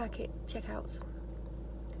supermarket checkouts.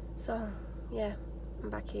 So yeah, I'm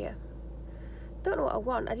back here. Don't know what I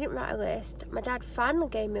want. I didn't write a list. My dad finally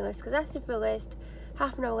gave me a list, because I asked him for a list.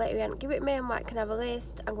 Half an hour later he hadn't given it me. I'm like, can I have a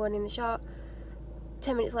list? I'm going in the shop.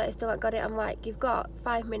 10 minutes later still haven't got it. I'm like, you've got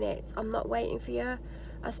 5 minutes. I'm not waiting for you.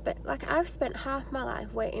 I've spent half my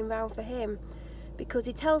life waiting around for him, because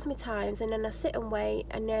he tells me times and then I sit and wait,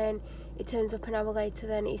 and then it turns up an hour later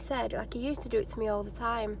than he said. Like he used to do it to me all the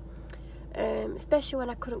time, especially when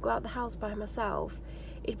I couldn't go out the house by myself.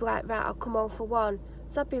 He'd be like, right, I'll come home for 1.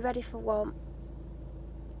 So I'd be ready for 1.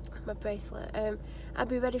 My bracelet. I'd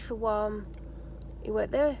be ready for 1. He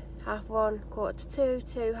worked there, 1:30, 1:45,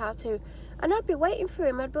 2, 2:30, and I'd be waiting for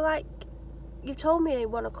him. I'd be like, you told me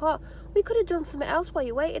 1 o'clock. We could have done something else while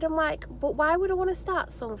you waited. I'm like, but why would I want to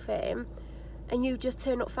start something and you just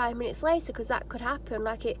turn up 5 minutes later? Because that could happen.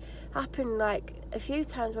 Like it happened like a few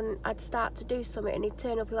times when I'd start to do something and he'd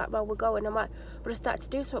turn up and be like, well, we're going. I'm like, but I started to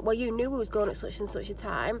do something. Well, you knew we was going at such and such a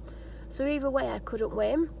time. So either way I couldn't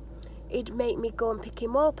win. He'd make me go and pick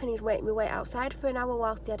him up, and he'd make me wait outside for an hour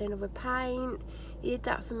whilst he had another pint. He did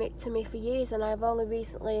that to me for years, and I've only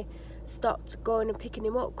recently stopped going and picking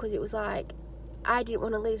him up, because it was like, I didn't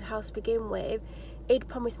want to leave the house to begin with. He'd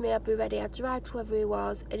promised me I'd be ready, I'd drive to wherever he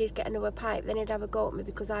was, and he'd get another pint, then he'd have a go at me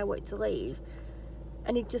because I wanted to leave,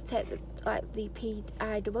 and he'd just take the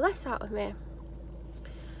PISS out of me.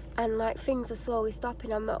 And like things are slowly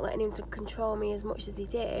stopping. I'm not letting him to control me as much as he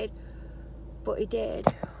did, but he did.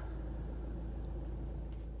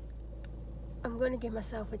 I'm going to give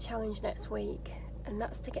myself a challenge next week, and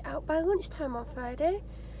that's to get out by lunchtime on Friday.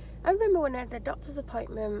 I remember when I had the doctor's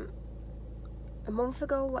appointment a month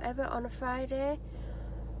ago, whatever, on a Friday,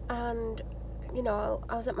 and you know,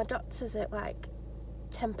 I was at my doctor's at like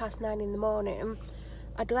 9:10 in the morning.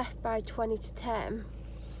 I'd left by 20 to 10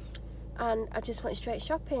 and I just went straight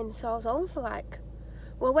shopping. So I was home for like,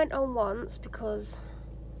 well, I went home once because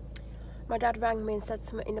my dad rang me and said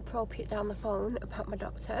something inappropriate down the phone about my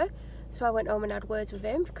doctor. So I went home and had words with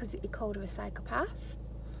him because he called her a psychopath.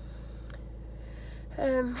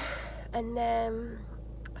 And then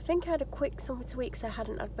I think I had a quick something to eat because I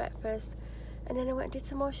hadn't had breakfast. And then I went and did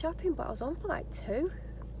some more shopping, but I was on for like 2.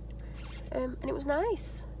 And it was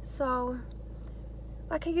nice. So,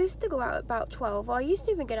 like, I used to go out at about 12, or I used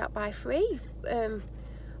to even get out by 3.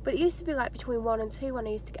 But it used to be like between 1 and 2 when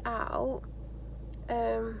I used to get out.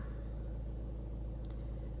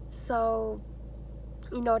 So,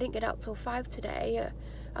 you know, I didn't get out till 5 today.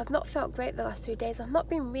 I've not felt great the last 2 days. I've not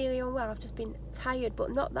been really unwell. I've just been tired,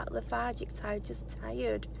 but not that lethargic tired, just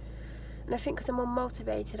tired. And I think because I'm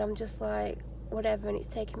unmotivated, I'm just like, whatever, and it's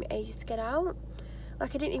taking me ages to get out.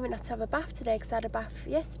 Like, I didn't even have to have a bath today because I had a bath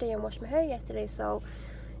yesterday and washed my hair yesterday, so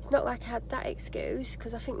it's not like I had that excuse.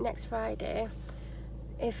 Because I think next Friday,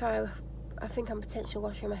 if I think I'm potentially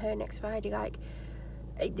washing my hair next Friday. Like,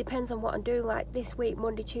 it depends on what I'm doing. Like this week,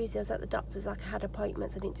 Monday, Tuesday, I was at the doctor's. Like, I had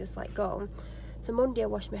appointments, I didn't just like go. So Monday I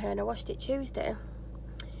washed my hair and I washed it Tuesday,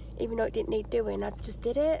 even though it didn't need doing. I just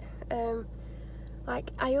did it.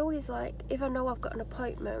 Like, I always, like, if I know I've got an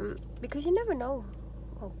appointment, because you never know.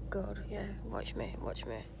 Oh God, yeah, watch me.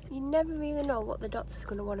 You never really know what the doctor's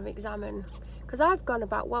going to want to examine. Because I've gone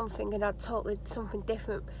about one thing and I'd totally something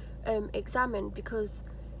different examined, because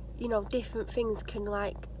you know, different things can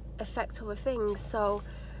like affect other things. So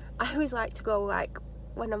I always like to go like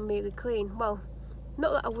when I'm really clean. Well,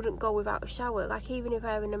 not that I wouldn't go without a shower, like even if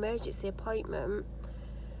I have an emergency appointment,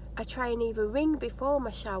 I try and either ring before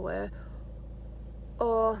my shower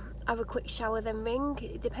or have a quick shower then ring.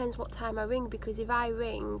 It depends what time I ring, because if I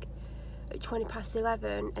ring at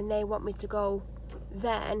 11 and they want me to go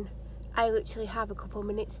then, I literally have a couple of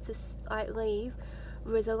minutes to like leave.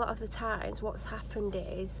 Whereas a lot of the times what's happened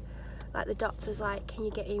is like the doctor's like, can you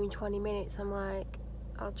get here in 20 minutes? I'm like,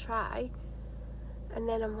 I'll try. And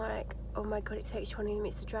then I'm like, oh my god, it takes 20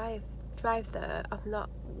 minutes to drive there. I've not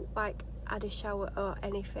like had a shower or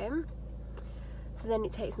anything. So then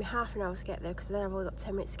it takes me half an hour to get there, because then I've only got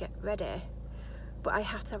 10 minutes to get ready. But I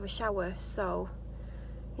have to have a shower, so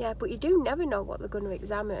yeah. But you do never know what they're going to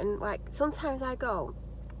examine. Like sometimes I go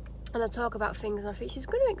and I talk about things and I think she's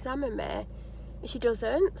going to examine me, and she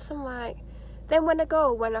doesn't. So I'm like, then when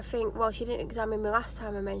I think, well, she didn't examine me last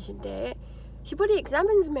time I mentioned it, she bloody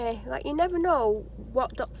examines me. Like, you never know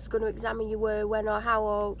what doctor's going to examine you where, when or how.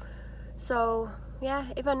 Or so yeah,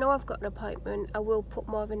 if I know I've got an appointment, I will put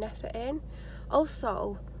more of an effort in.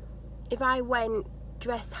 Also, if I went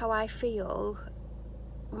dressed how I feel,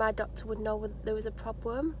 my doctor would know there was a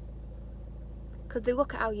problem, because they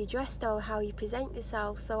look at how you dressed or how you present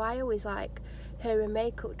yourself. So I always like hair and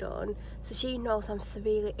makeup done, so she knows I'm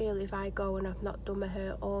severely ill if I go and I've not done my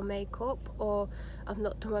hair or makeup, or I've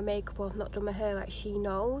not done my makeup or I've not done my hair. Like, she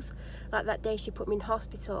knows. Like that day she put me in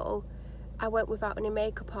hospital, I went without any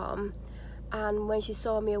makeup on, and when she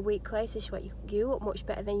saw me a week later, she went, you look much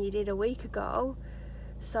better than you did a week ago.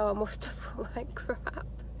 So I must have looked like crap.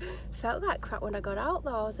 Felt like crap when I got out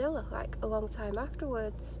though. I was ill like a long time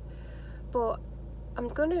afterwards. But I'm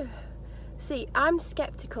gonna see, I'm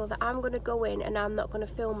skeptical that I'm gonna go in and I'm not gonna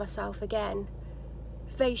film myself again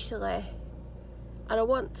facially, and I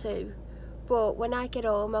want to. But when I get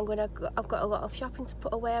home, I've got a lot of shopping to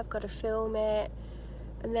put away. I've got to film it,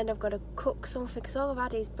 and then I've got to cook something, because all I've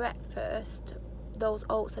had is breakfast, those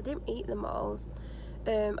oats. I didn't eat them all,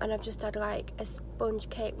 and I've just had like a sponge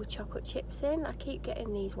cake with chocolate chips in. I keep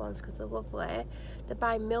getting these ones because they're lovely. They're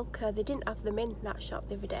by Milka. They didn't have them in that shop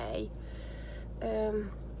the other day,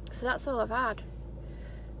 so that's all I've had.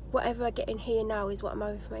 Whatever I get in here now is what I'm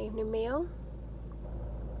having for my evening meal.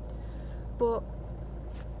 But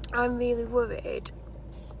I'm really worried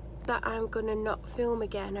that I'm gonna not film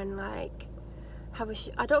again and like have a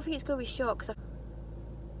I don't think it's gonna be short, because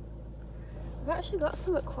I've actually got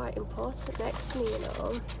something quite important next to me, you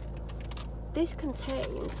know. This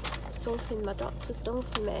contains something my doctor's done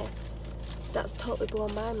for me that's totally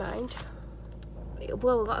blown my mind. It'll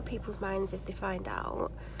blow a lot of people's minds if they find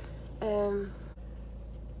out.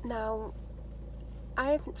 Now,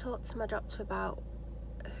 I haven't talked to my doctor about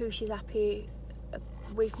who she's happy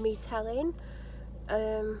with me telling,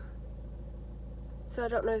 so I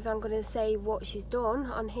don't know if I'm going to say what she's done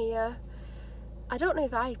on here. I don't know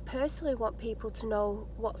if I personally want people to know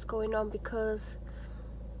what's going on, because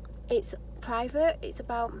it's private. It's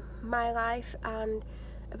about my life and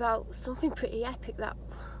about something pretty epic that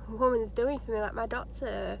woman's doing for me. Like, my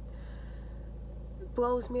doctor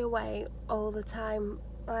blows me away all the time,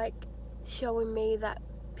 like showing me that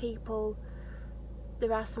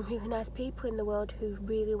there are some really nice people in the world who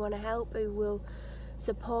really want to help, who will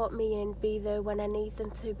support me and be there when I need them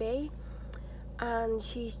to be. And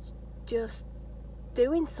she's just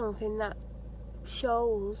doing something that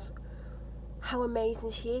shows how amazing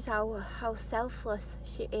she is, how selfless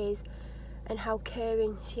she is, and how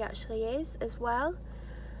caring she actually is as well.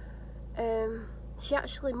 She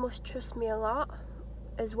actually must trust me a lot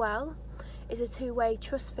as well. It's a two-way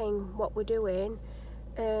trust thing, what we're doing.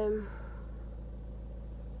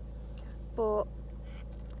 But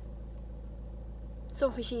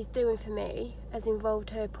something she's doing for me has involved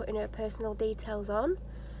her putting her personal details on,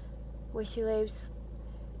 where she lives,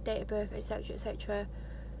 date of birth, etc, etc,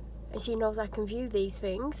 and she knows I can view these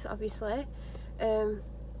things, obviously, and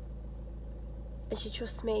she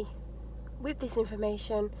trusts me with this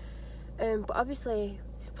information. But obviously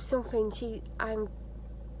something I'm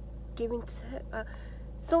giving to her,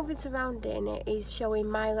 something surrounding it is showing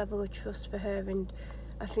my level of trust for her, and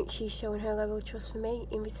I think she's showing her level of trust for me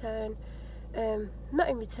in return. Not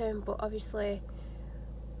in return, but obviously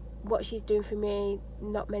what she's doing for me,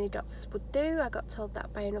 not many doctors would do. I got told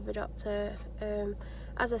that by another doctor.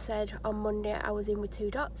 As I said, on Monday I was in with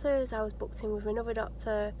 2 doctors. I was booked in with another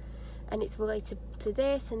doctor, and it's related to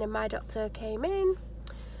this. And then my doctor came in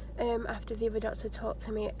after the other doctor talked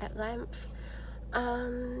to me at length,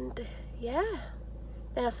 and yeah,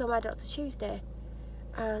 then I saw my doctor Tuesday,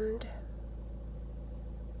 and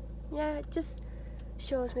yeah, it just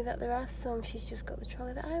shows me that there are some, she's just got the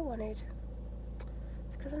trolley that I wanted.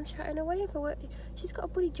 It's because I'm chatting away with her. She's got a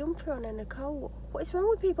bloody jumper on and a coat. What is wrong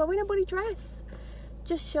with people? I'm in a bloody dress.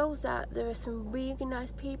 Just shows that there are some really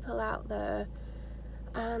nice people out there,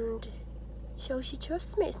 and shows she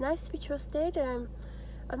trusts me. It's nice to be trusted.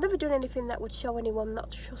 I've never done anything that would show anyone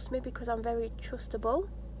not to trust me, because I'm very trustable.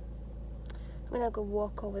 I'm gonna go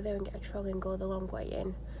walk over there and get a trolley and go the long way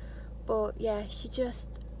in. But yeah,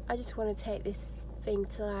 I just want to take this thing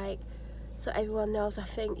to, like, so everyone knows I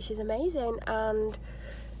think she's amazing, and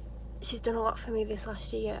she's done a lot for me this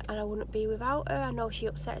last year, and I wouldn't be without her. I know she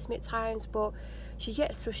upsets me at times, but she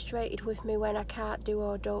gets frustrated with me when I can't do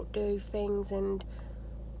or don't do things. And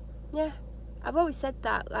yeah, I've always said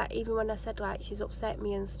that, like, even when I said, like, she's upset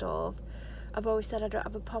me and stuff, I've always said I don't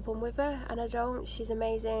have a problem with her, and I don't. She's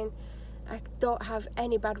amazing. I don't have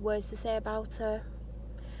any bad words to say about her.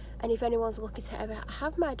 And if anyone's looking to ever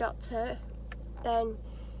have my daughter, then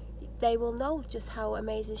they will know just how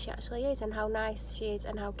amazing she actually is, and how nice she is,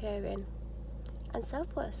 and how caring and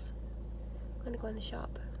selfless. I'm gonna go in the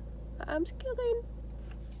shop. I'm killing.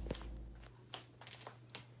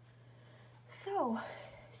 So,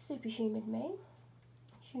 super humid me,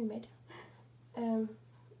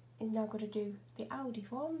 is now going to do the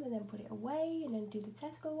Aldi one and then put it away, and then do the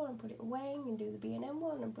Tesco one and put it away, and do the B&M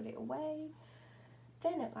one and put it away.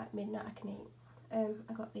 Then at like midnight I can eat.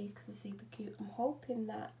 I got these because they're super cute. I'm hoping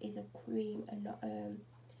that is a cream and not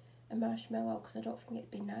a marshmallow, because I don't think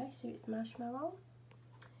it'd be nice if it's marshmallow.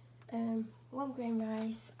 1 grain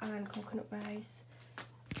rice and coconut rice.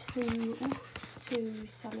 Two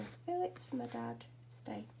salmon fillets for my dad.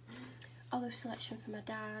 Olive selection for my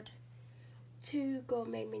dad. 2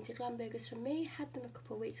 gourmet minted lamb burgers for me. Had them a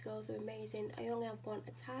couple of weeks ago. They're amazing. I only have 1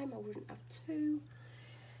 at a time. I wouldn't have 2.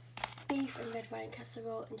 Beef and red wine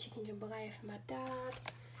casserole and chicken jambalaya for my dad.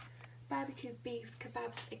 Barbecue beef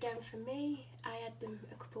kebabs again for me. I had them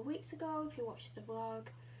a couple of weeks ago. If you watched the vlog,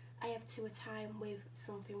 I have 2 at a time with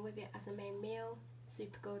something with it as a main meal.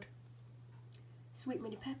 Super good. Sweet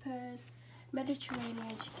mini peppers.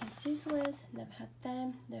 Mediterranean chicken sizzlers. Never had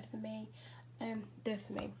them. They're for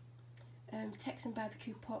me. Texan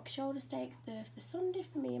barbecue pork shoulder steaks. They're for Sunday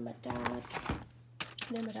for me and my dad.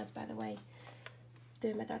 They're my dad's, by the way.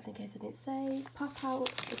 They're my dad's in case I didn't say. Pop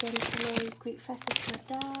outs again for me. Greek feta for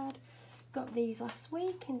my dad. Got these last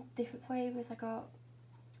week in different flavours. I got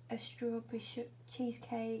a strawberry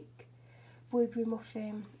cheesecake, blueberry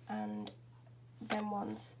muffin, and them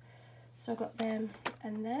ones. So I got them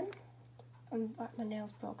and them. And like, my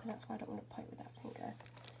nail's broken, that's why I don't want to point with that finger.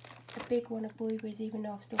 A big one of blueberries, even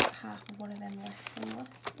though I've still got half of one of them left from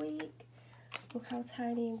last week. Look how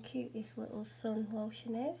tiny and cute this little sun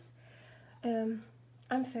lotion is.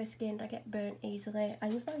 I'm fair skinned, I get burnt easily. I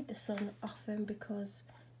avoid the sun often because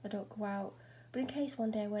I don't go out. But in case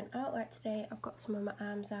one day I went out like today, I've got some of my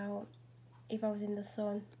arms out. If I was in the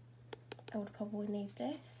sun, I would probably need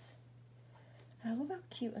this. And I love how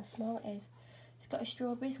cute and small it is. It's got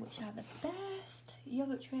strawberries, which are the best.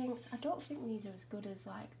 Yogurt drinks. I don't think these are as good as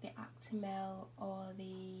like the Actimel or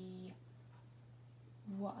the...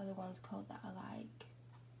 what are the ones called that I like?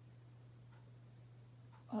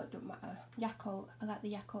 Oh, it doesn't matter. Yakult. I like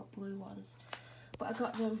the Yakult blue ones. But I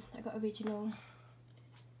got them. I got original.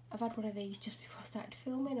 I've had one of these just before I started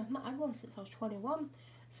filming. I've not had one since I was 21.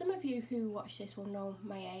 Some of you who watch this will know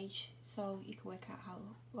my age, so you can work out how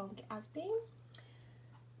long it has been.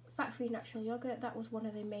 Fat-free natural yogurt. That was one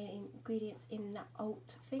of the main ingredients in that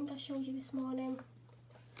oat thing I showed you this morning.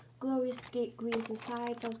 Glorious greens and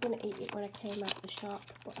sides. I was going to eat it when I came out of the shop,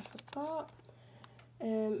 but I forgot.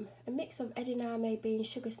 A mix of edamame beans,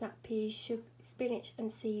 sugar snap peas, spinach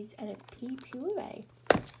and seeds, and a pea puree.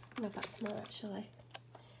 I love that smell actually.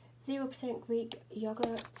 0% Greek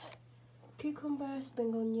yogurt, cucumber,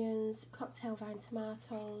 spring onions, cocktail vine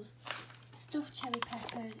tomatoes, stuffed cherry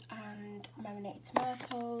peppers and marinated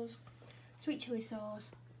tomatoes, sweet chilli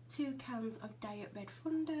sauce, 2 cans of diet red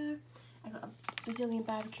thunder. I got a Brazilian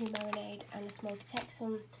barbecue marinade and a smoky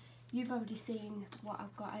Texan. You've already seen what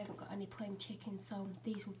I've got. I haven't got any plain chicken, so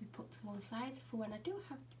these will be put to one side for when I do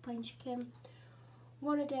have plain chicken.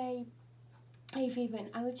 1 a day IV and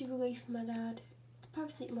allergy relief for my dad.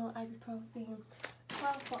 Paracetamol, ibuprofen,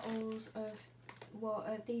 12 bottles of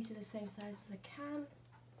water. These are the same size as a can.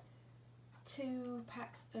 2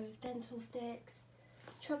 packs of dental sticks.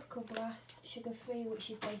 Tropical Blast, sugar-free, which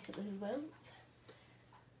is basically Lilt.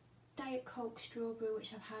 Diet Coke strawberry,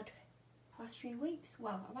 which I've had last few weeks.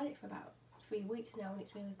 Well, I've had it for about 3 weeks now and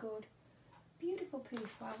it's really good. Beautiful pretty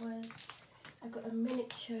flowers. I got a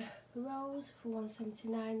miniature rose for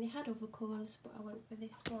 $1.79. They had other colours, but I went for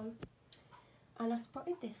this one. and I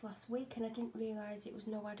spotted this last week and I didn't realise it was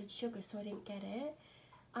no added sugar, so I didn't get it.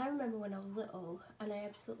 I remember when I was little and I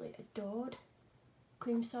absolutely adored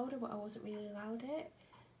cream soda, but I wasn't really allowed it.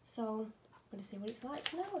 So I'm going to see what it's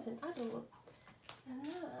like now as an adult. And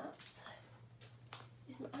that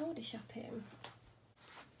is my Aldi shopping.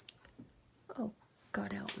 Oh,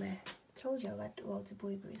 God help me. Told you I had loads of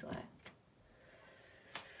blueberries left.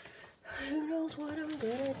 Who knows what I'm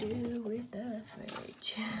gonna do with the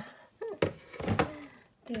fridge?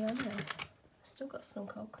 Dilemma. Still got some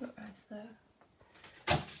coconut rice there.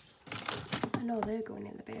 I know they're going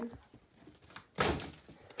in the bin.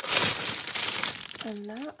 And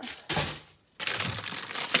that.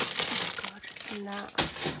 Oh God, and that.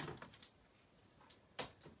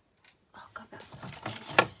 Oh God, that smells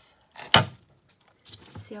delicious.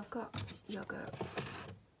 See, I've got yogurt.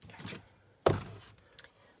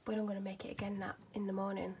 But I'm going to make it again that in the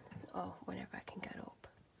morning or whenever I can get up.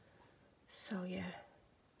 So yeah.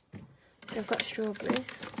 So I've got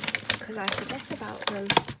strawberries because I forget about them.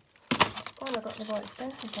 Oh, and I got the more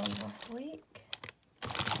expensive ones last week.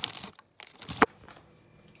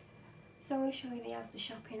 So I'm going to show you the Asda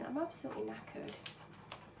shopping. I'm absolutely knackered.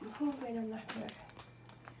 I'm hungry and I'm knackered.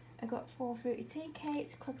 I got 4 fruity tea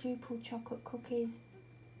cakes, quadruple chocolate cookies.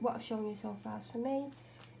 What I've shown you so far is for me.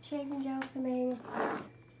 Shaving gel for me.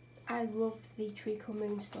 I love the treacle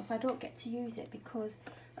moon stuff. I don't get to use it because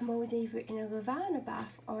I'm always either in a Lavana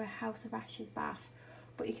bath or a House of Ashes bath,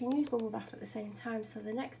 but you can use bubble bath at the same time. So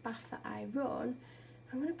the next bath that I run,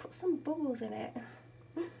 I'm going to put some bubbles in it.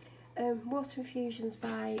 Water infusions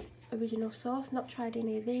by Original Source. Not tried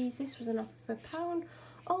any of these. This was an offer for £1.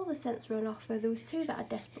 All the scents were on offer. There was 2 that I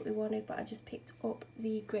desperately wanted, but I just picked up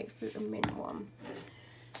the grapefruit and mint one.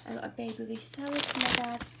 I got a baby leaf salad for my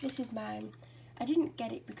dad. This is mine. I didn't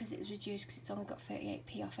get it because it was reduced because it's only got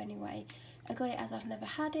 38p off anyway. I got it as I've never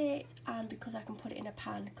had it and because I can put it in a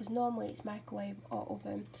pan, because normally it's microwave or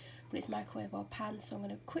oven, but it's microwave or pan, so I'm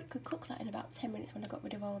going to quickly cook that in about 10 minutes when I got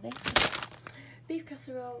rid of all this. Beef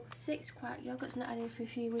casserole, 6 quiet yogurts, not added for a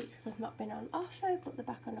few weeks because I've not been on offer, but they're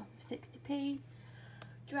back on offer for 60p.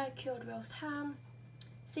 Dry cured roast ham,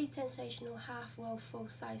 Seed Sensational half loaf full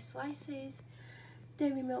size slices,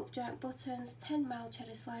 dairy milk giant buttons, 10 mild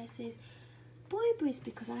cheddar slices, blueberries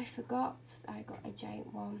because I forgot I got a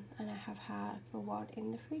giant one and I have half a one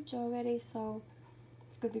in the fridge already, so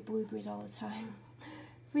it's going to be blueberries all the time.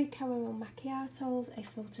 3 caramel macchiatos, a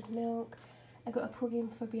filtered milk. I got a plug-in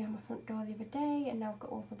for behind my front door the other day and now I've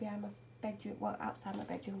got one for behind my bedroom, well outside my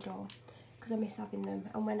bedroom door because I miss having them,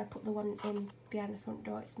 and when I put the one in behind the front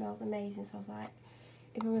door it smells amazing, so I was like,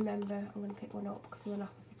 if I remember I'm going to pick one up because they're on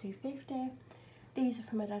offer for £2.50. These are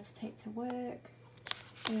for my dad to take to work.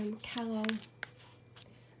 Callow.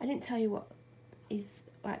 I didn't tell you what is,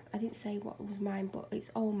 like, I didn't say what was mine, but it's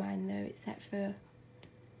all mine though, except for,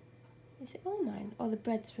 is it all mine? Oh, the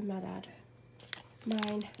bread's from my dad.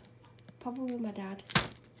 Mine, probably my dad.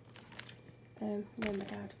 No, my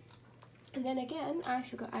dad. And then again, I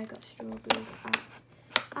forgot I got strawberries at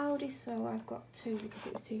Aldi, so I've got 2 because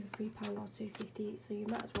it was 2 for £3 or £2.50, so you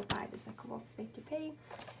might as well buy the second one for 50p.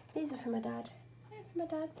 These are for my dad. Yeah, for my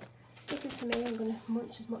dad. This is for me. I'm going to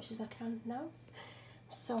munch as much as I can now.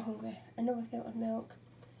 I'm so hungry. Another filtered milk.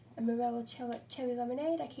 A Morello cherry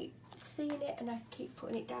lemonade. I keep seeing it and I keep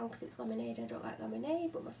putting it down because it's lemonade. I don't like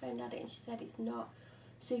lemonade, but my friend had it and she said it's not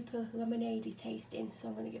super lemonade-y tasting, so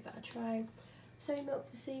I'm going to give that a try. Soy milk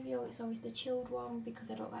for cereal. It's always the chilled one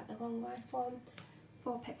because I don't like the long life one.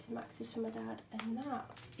 4 Pepsi Maxes for my dad, and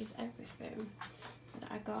that is everything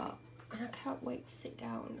that I got. And I can't wait to sit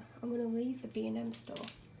down. I'm going to leave the B&M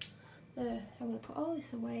stuff there. I'm going to put all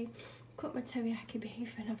this away, cook my teriyaki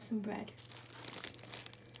beef and have some bread.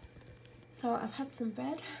 So I've had some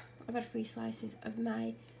bread. I've had 3 slices of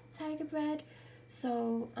my tiger bread.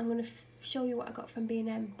 So I'm going to show you what I got from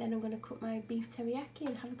B&M. Then I'm going to cook my beef teriyaki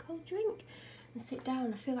and have a cold drink and sit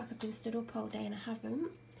down. I feel like I've been stood up all day and I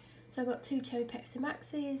haven't. So I got 2 cherry Pepsi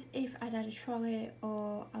Maxes. If I'd had a trolley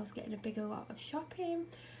or I was getting a bigger lot of shopping,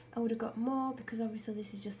 I would have got more because obviously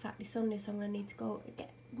this is just Saturday, Sunday, so I'm going to need to go and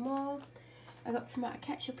get more. I got tomato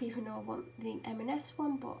ketchup even though I want the M&S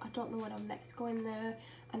one, but I don't know when I'm next going there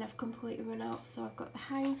and I've completely run out, so I've got the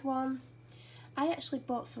Heinz one. I actually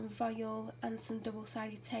bought some foil and some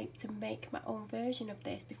double-sided tape to make my own version of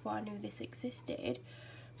this before I knew this existed.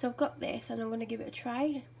 So I've got this and I'm going to give it a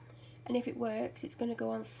try, and if it works it's going to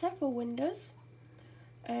go on several windows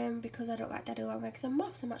because I don't like daddy long legs and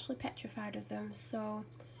moths. I'm actually petrified of them, so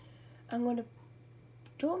I'm going to,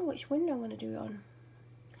 don't know which window I'm going to do it on.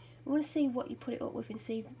 I'm going to see what you put it up with and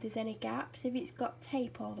see if there's any gaps. If it's got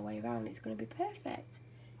tape all the way around, it's going to be perfect.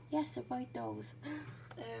 Yes, avoid those.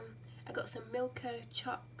 I got some Milka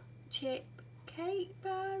choc chip cake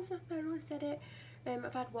bars. I finally said it.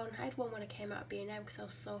 I've had one. I had one when I came out of B&M because I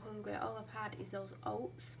was so hungry. All I've had is those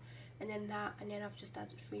oats, and then that, and then I've just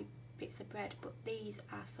had 3 bits of bread. But these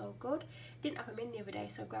are so good. Didn't have them in the other day,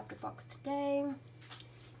 so I grabbed a box today.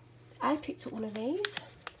 I picked up one of these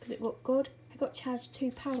because it looked good. I got charged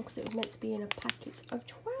 £2 because it was meant to be in a packet of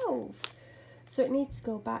 12. So it needs to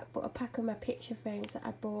go back, but a pack of my picture frames that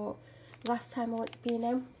I bought last time I went to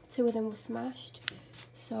B&M, 2 of them were smashed.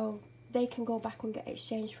 So they can go back and get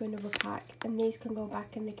exchanged for another pack, and these can go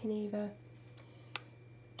back and they can either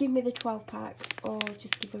give me the 12 pack or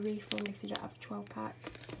just give a refund if they don't have a 12 pack.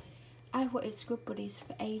 I've wanted Scrub Buddies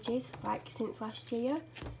for ages, like since last year.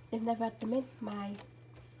 They've never had them in my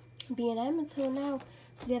B&M until now.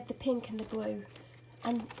 So they had the pink and the blue,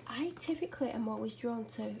 and I typically am always drawn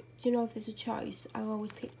to, you know, if there's a choice, I'll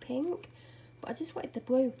always pick pink, but I just wanted the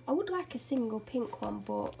blue. I would like a single pink one,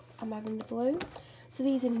 but I'm having the blue. So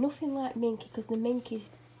these are nothing like Minky, because the Minky,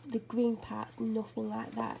 the green part's nothing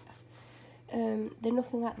like that. They're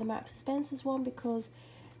nothing like the Marks & Spencer's one, because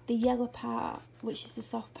the yellow part, which is the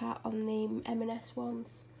soft part on the M&S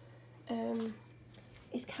ones,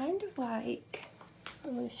 is kind of like,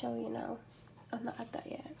 I'm going to show you now, I've not had that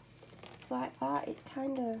yet. It's like that, it's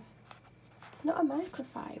kind of, it's not a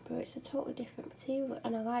microfiber, it's a totally different material,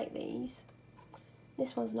 and I like these.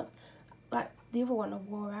 This one's not, like the other one I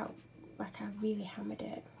wore out, like I really hammered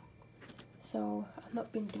it. So I've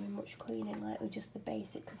not been doing much cleaning lately, just the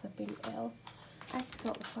basic because I've been ill. I had to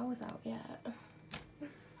sort the flowers out yet.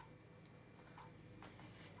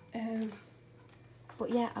 But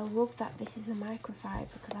yeah, I love that this is a microfiber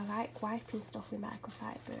because I like wiping stuff with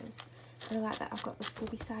microfibers, and I like that I've got the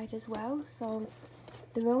scrubby side as well. So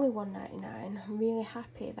they're only £1.99. I'm really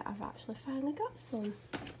happy that I've actually finally got some.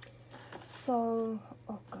 So,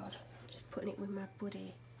 oh god, just putting it with my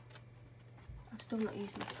buddy. I'm still not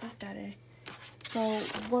using my Scrub Daddy. So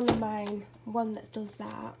one of mine, one that does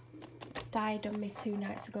that, died on me 2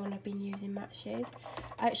 nights ago, and I've been using matches.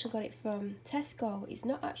 I actually got it from Tesco. It's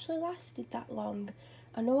not actually lasted that long.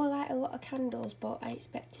 I know I like a lot of candles, but I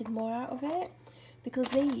expected more out of it because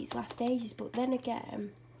these last ages. But then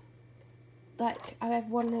again, like I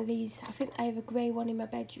have one of these, I think I have a grey one in my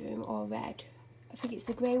bedroom, or red. I think it's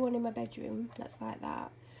the grey one in my bedroom that's like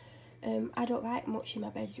that. I don't like much in my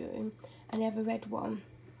bedroom, and I have a red one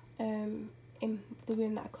in the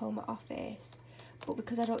room that I call my office, but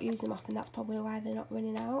because I don't use them often, that's probably why they're not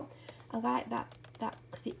running out. I like that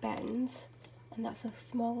because it bends, and that's a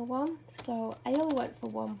smaller one. So I only went for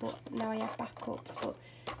one, but now I have backups, but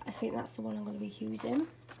I think that's the one I'm going to be using.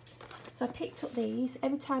 So I picked up these.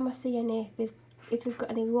 Every time I see any, if they've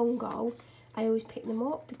got any lungo, I always pick them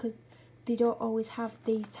up because they don't always have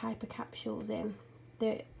these type of capsules in,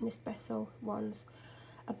 the Nespresso ones.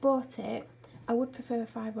 I bought it. I would prefer a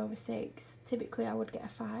 5 over 6. Typically I would get a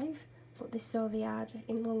 5, but this is all they had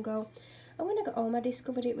in lungo. And when I got home, I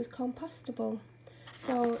discovered it was compostable.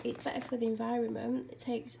 So it's better for the environment. It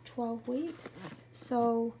takes 12 weeks.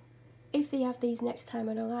 So if they have these next time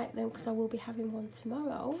and I like them, because I will be having one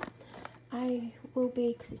tomorrow, I will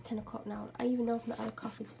be, because it's 10 o'clock now, even though I've not had a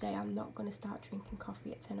coffee today, I'm not going to start drinking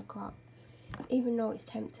coffee at 10 o'clock, even though it's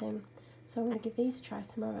tempting. So I'm going to give these a try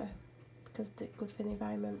tomorrow, because they're good for the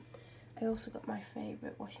environment. I also got my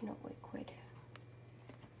favourite washing up liquid.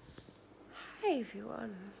 Hi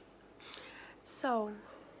everyone. So,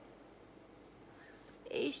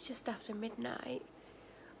 it's just after midnight,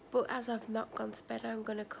 but as I've not gone to bed, I'm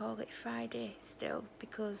going to call it Friday still,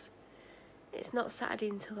 because it's not Saturday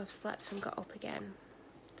until I've slept and got up again.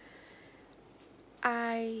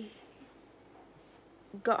 I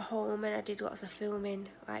got home and I did lots of filming,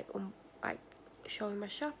 like showing my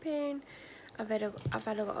shopping. I've had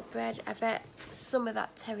a lot of bread. I've had some of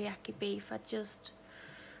that teriyaki beef. I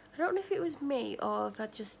don't know if it was me or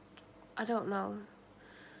if I don't know.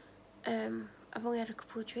 I've only had a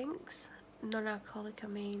couple of drinks, non-alcoholic. I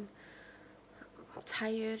mean, I'm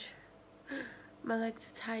tired. My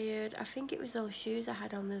legs are tired. I think it was those shoes I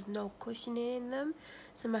had on. There's no cushioning in them,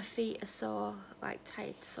 so my feet are sore, like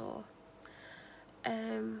tired sore.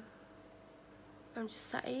 I'm just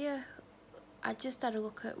sat here. I just had a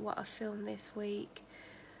look at what I filmed this week.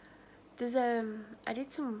 There's I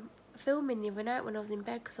did some filming the other night when I was in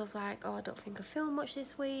bed, because I was like, oh, I don't think I filmed much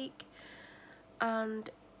this week, and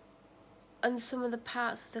some of the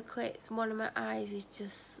parts of the clips, one of my eyes is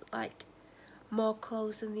just like more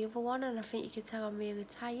closed than the other one, and I think you can tell I'm really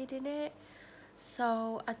tired in it.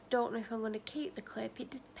 So I don't know if I'm going to keep the clip.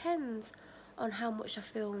 It depends on how much I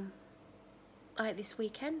film, like this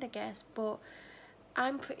weekend, I guess, but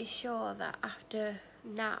I'm pretty sure that after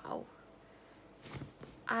now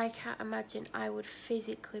I can't imagine I would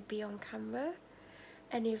physically be on camera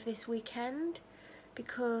any of this weekend,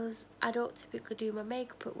 because I don't typically do my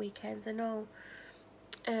makeup at weekends. I know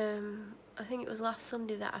I think it was last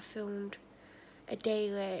Sunday that I filmed a day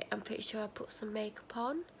late. I'm pretty sure I put some makeup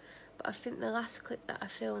on, but I think the last clip that I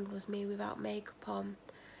filmed was me without makeup on.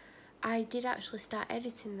 I did actually start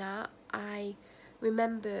editing that. I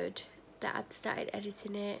remembered that I'd started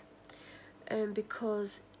editing it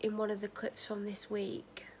because in one of the clips from this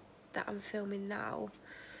week that I'm filming now,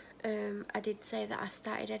 I did say that I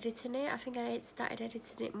started editing it. I think I started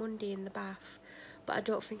editing it Monday in the bath, but I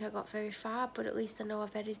don't think I got very far. But at least I know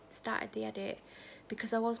I've started the edit,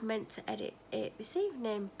 because I was meant to edit it this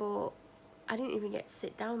evening, but I didn't even get to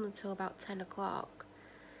sit down until about 10 o'clock.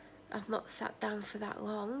 I've not sat down for that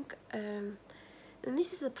long. And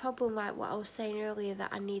this is the problem, like what I was saying earlier, that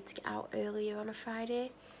I need to get out earlier on a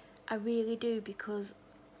Friday. I really do, because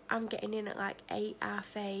I'm getting in at like 8,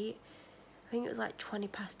 half 8. I think it was like 20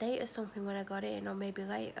 past 8 or something when I got in, or maybe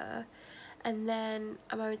later. And then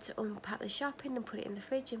I'm having to unpack the shopping and put it in the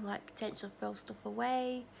fridge and like potentially throw stuff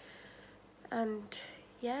away. And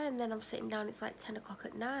yeah, and then I'm sitting down, it's like 10 o'clock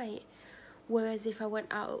at night. Whereas if I went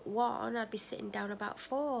out at 1, I'd be sitting down about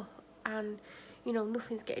 4. And, you know,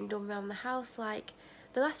 nothing's getting done around the house. Like,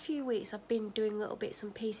 the last few weeks I've been doing little bits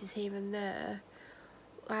and pieces here and there.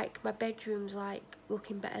 Like, my bedroom's like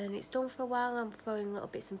looking better than it's done for a while. I'm throwing little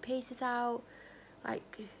bits and pieces out.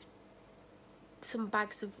 Like, some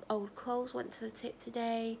bags of old clothes went to the tip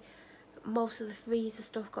today. Most of the freezer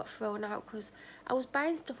stuff got thrown out because I was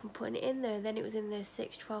buying stuff and putting it in there, and then it was in there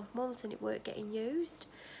 6-12 months and it weren't getting used.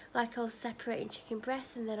 Like, I was separating chicken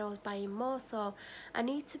breasts and then I was buying more, so I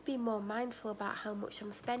need to be more mindful about how much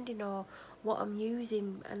I'm spending or what I'm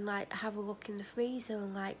using, and like have a look in the freezer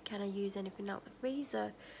and like, can I use anything out the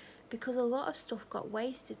freezer, because a lot of stuff got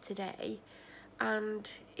wasted today and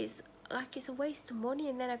it's like, it's a waste of money,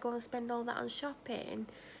 and then I go and spend all that on shopping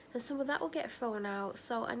and some of that will get thrown out.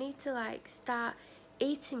 So I need to like start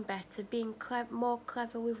eating better, being more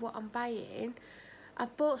clever with what I'm buying.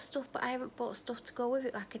 I've bought stuff, but I haven't bought stuff to go with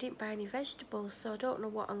it. Like, I didn't buy any vegetables, so I don't know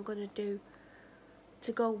what I'm going to do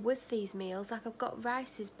to go with these meals. Like, I've got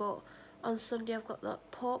rices, but on Sunday I've got the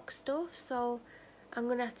pork stuff, so I'm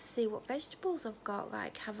going to have to see what vegetables I've got.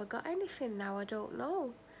 Like, have I got anything now? I don't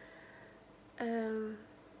know.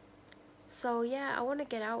 So yeah, I want to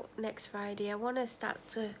get out next Friday. I want to start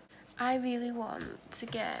to, I really want to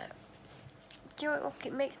get, do you know what, look,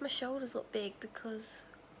 it makes my shoulders look big because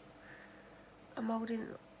I'm holding,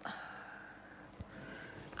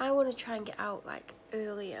 I want to try and get out like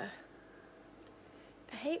earlier.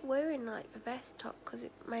 I hate wearing like a vest top because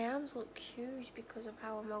my arms look huge because of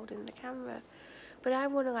how I'm holding the camera. But I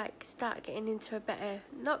want to like start getting into a better,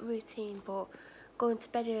 not routine, but going to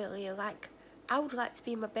bed earlier. Like, I would like to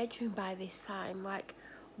be in my bedroom by this time, like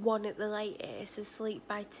 1 at the latest, and sleep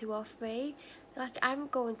by 2 or 3. Like, I'm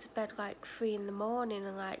going to bed like 3 in the morning,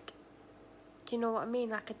 and like, do you know what I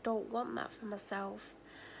mean? Like, I don't want that for myself.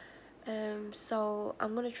 So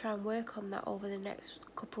I'm going to try and work on that over the next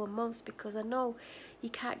couple of months, because I know you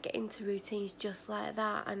can't get into routines just like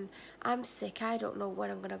that, and I'm sick. I don't know when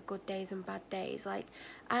I'm going to have good days and bad days. Like,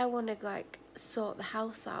 I want to like sort the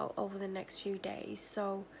house out over the next few days,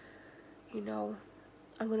 so you know,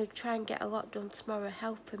 I'm going to try and get a lot done tomorrow,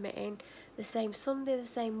 health permitting. The same Sunday, the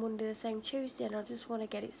same Monday, the same Tuesday, and I just want to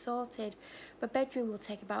get it sorted. My bedroom will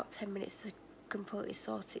take about 10 minutes to completely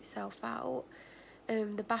sort itself out.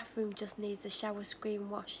 The bathroom just needs the shower screen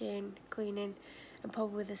washing, cleaning, and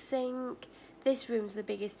probably the sink. This room's the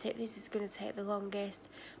biggest tip. This is going to take the longest.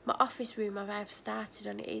 My office room I've started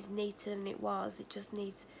on, it is neater than it was. It just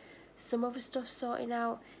needs some other stuff sorting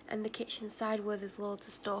out, and the kitchen side where there's loads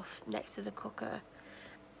of stuff next to the cooker,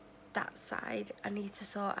 that side I need to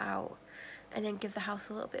sort out, and then give the house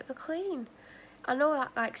a little bit of a clean. I know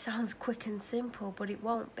that like sounds quick and simple, but it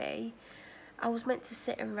won't be. I was meant to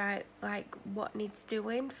sit and write like what needs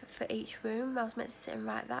doing for each room. I was meant to sit and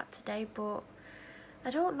write that today, but I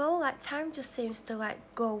don't know, like time just seems to like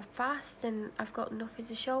go fast, and I've got nothing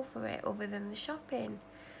to show for it other than the shopping.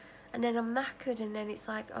 And then I'm knackered, and then it's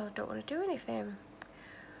like, oh, I don't want to do anything.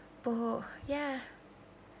 But yeah,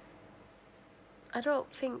 I don't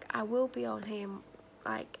think I will be on here.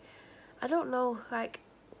 Like, I don't know, like,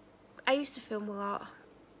 I used to film a lot,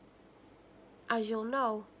 as you'll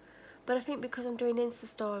know, but I think because I'm doing Insta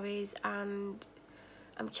stories and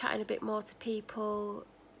I'm chatting a bit more to people,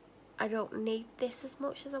 I don't need this as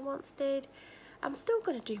much as I once did. I'm still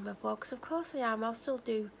going to do my vlogs, of course I am. I'll still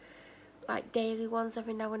do like daily ones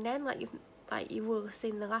every now and then, like you will have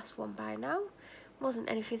seen the last one by now. It wasn't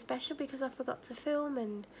anything special because I forgot to film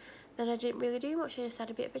and then I didn't really do much. I just had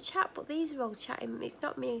a bit of a chat, but these are all chatting. It's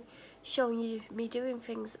not me showing you me doing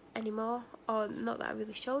things anymore, or not that I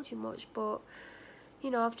really showed you much, but you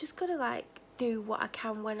know, I've just got to like do what I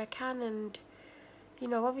can when I can. And you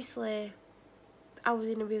know, obviously I was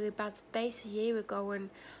in a really bad space a year ago, and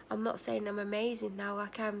I'm not saying I'm amazing now,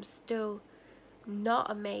 like I'm still not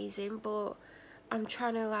amazing, but I'm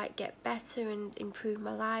trying to like get better and improve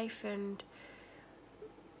my life and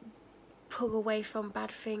pull away from bad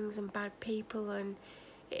things and bad people. And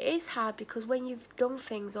it is hard because when you've done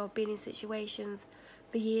things or been in situations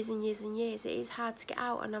for years and years and years, it is hard to get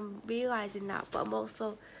out, and I'm realising that. But I'm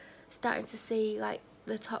also starting to see like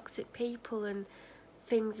the toxic people and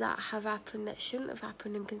things that have happened that shouldn't have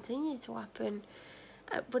happened and continue to happen.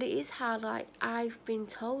 But it is hard. Like I've been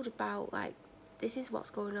told about like this is what's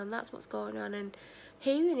going on, that's what's going on, and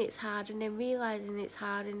hearing it's hard, and then realising it's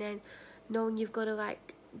hard, and then knowing you've got to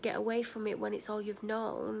like get away from it when it's all you've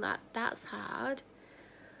known, that's hard.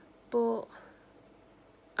 But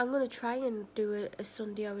I'm going to try and do a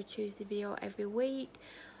Sunday or a Tuesday video every week.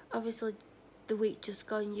 Obviously the week just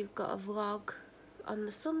gone, you've got a vlog on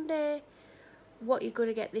the Sunday. What you're going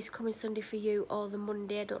to get this coming Sunday for you, or the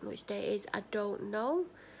Monday, I don't know which day it is, I don't know,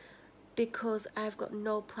 because I've got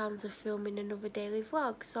no plans of filming another daily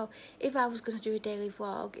vlog. So if I was going to do a daily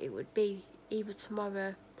vlog, it would be either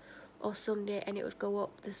tomorrow or Sunday, and it would go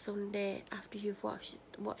up the Sunday after you've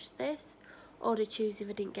watched this, or the Tuesday if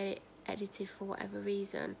I didn't get it edited for whatever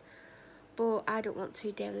reason. But I don't want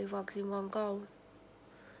 2 daily vlogs in one go.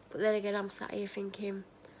 But then again, I'm sat here thinking,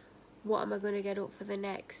 what am I going to get up for the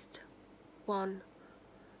next one,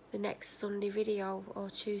 the next Sunday video or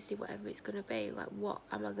Tuesday, whatever it's going to be? Like, what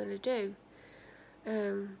am I going to do?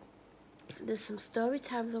 There's some story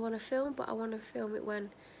times I want to film, but I want to film it when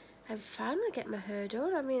I finally get my hair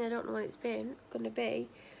done. I mean, I don't know when it's going to be,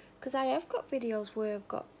 because I have got videos where I've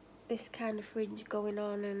got this kind of fringe going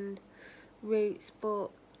on and roots, but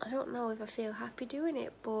I don't know if I feel happy doing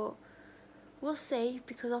it. But we'll see,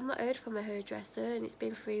 because I've not heard from my hairdresser and it's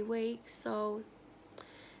been 3 weeks, so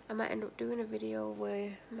I might end up doing a video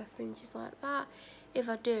where my fringe is like that. If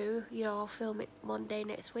I do, you know, I'll film it one day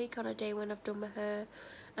next week, on a day when I've done my hair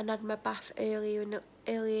and had my bath early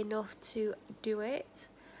enough to do it.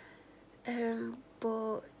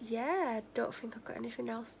 But yeah, I don't think I've got anything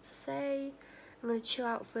else to say. I'm going to chill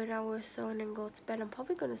out for an hour or so and then go to bed. I'm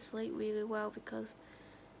probably going to sleep really well because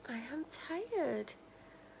I am tired.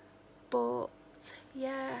 But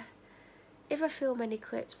yeah, if I film any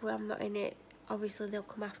clips where I'm not in it, obviously they'll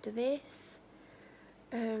come after this.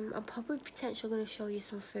 I'm probably potentially going to show you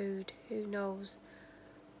some food, who knows.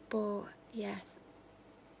 But yeah,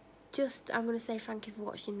 I'm going to say thank you for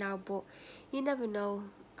watching now, but you never know.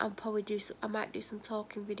 I might do some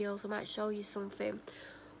talking videos, I might show you something,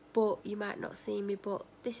 but you might not see me. But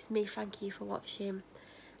this is me thanking you for watching,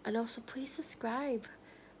 and also please subscribe.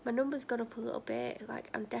 My number's gone up a little bit. Like,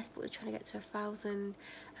 I'm desperately trying to get to 1,000.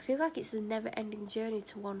 I feel like it's a never-ending journey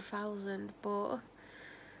to 1,000, but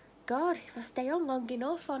God, if I stay on long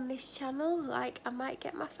enough on this channel, like, I might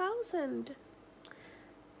get my 1,000.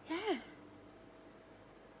 Yeah.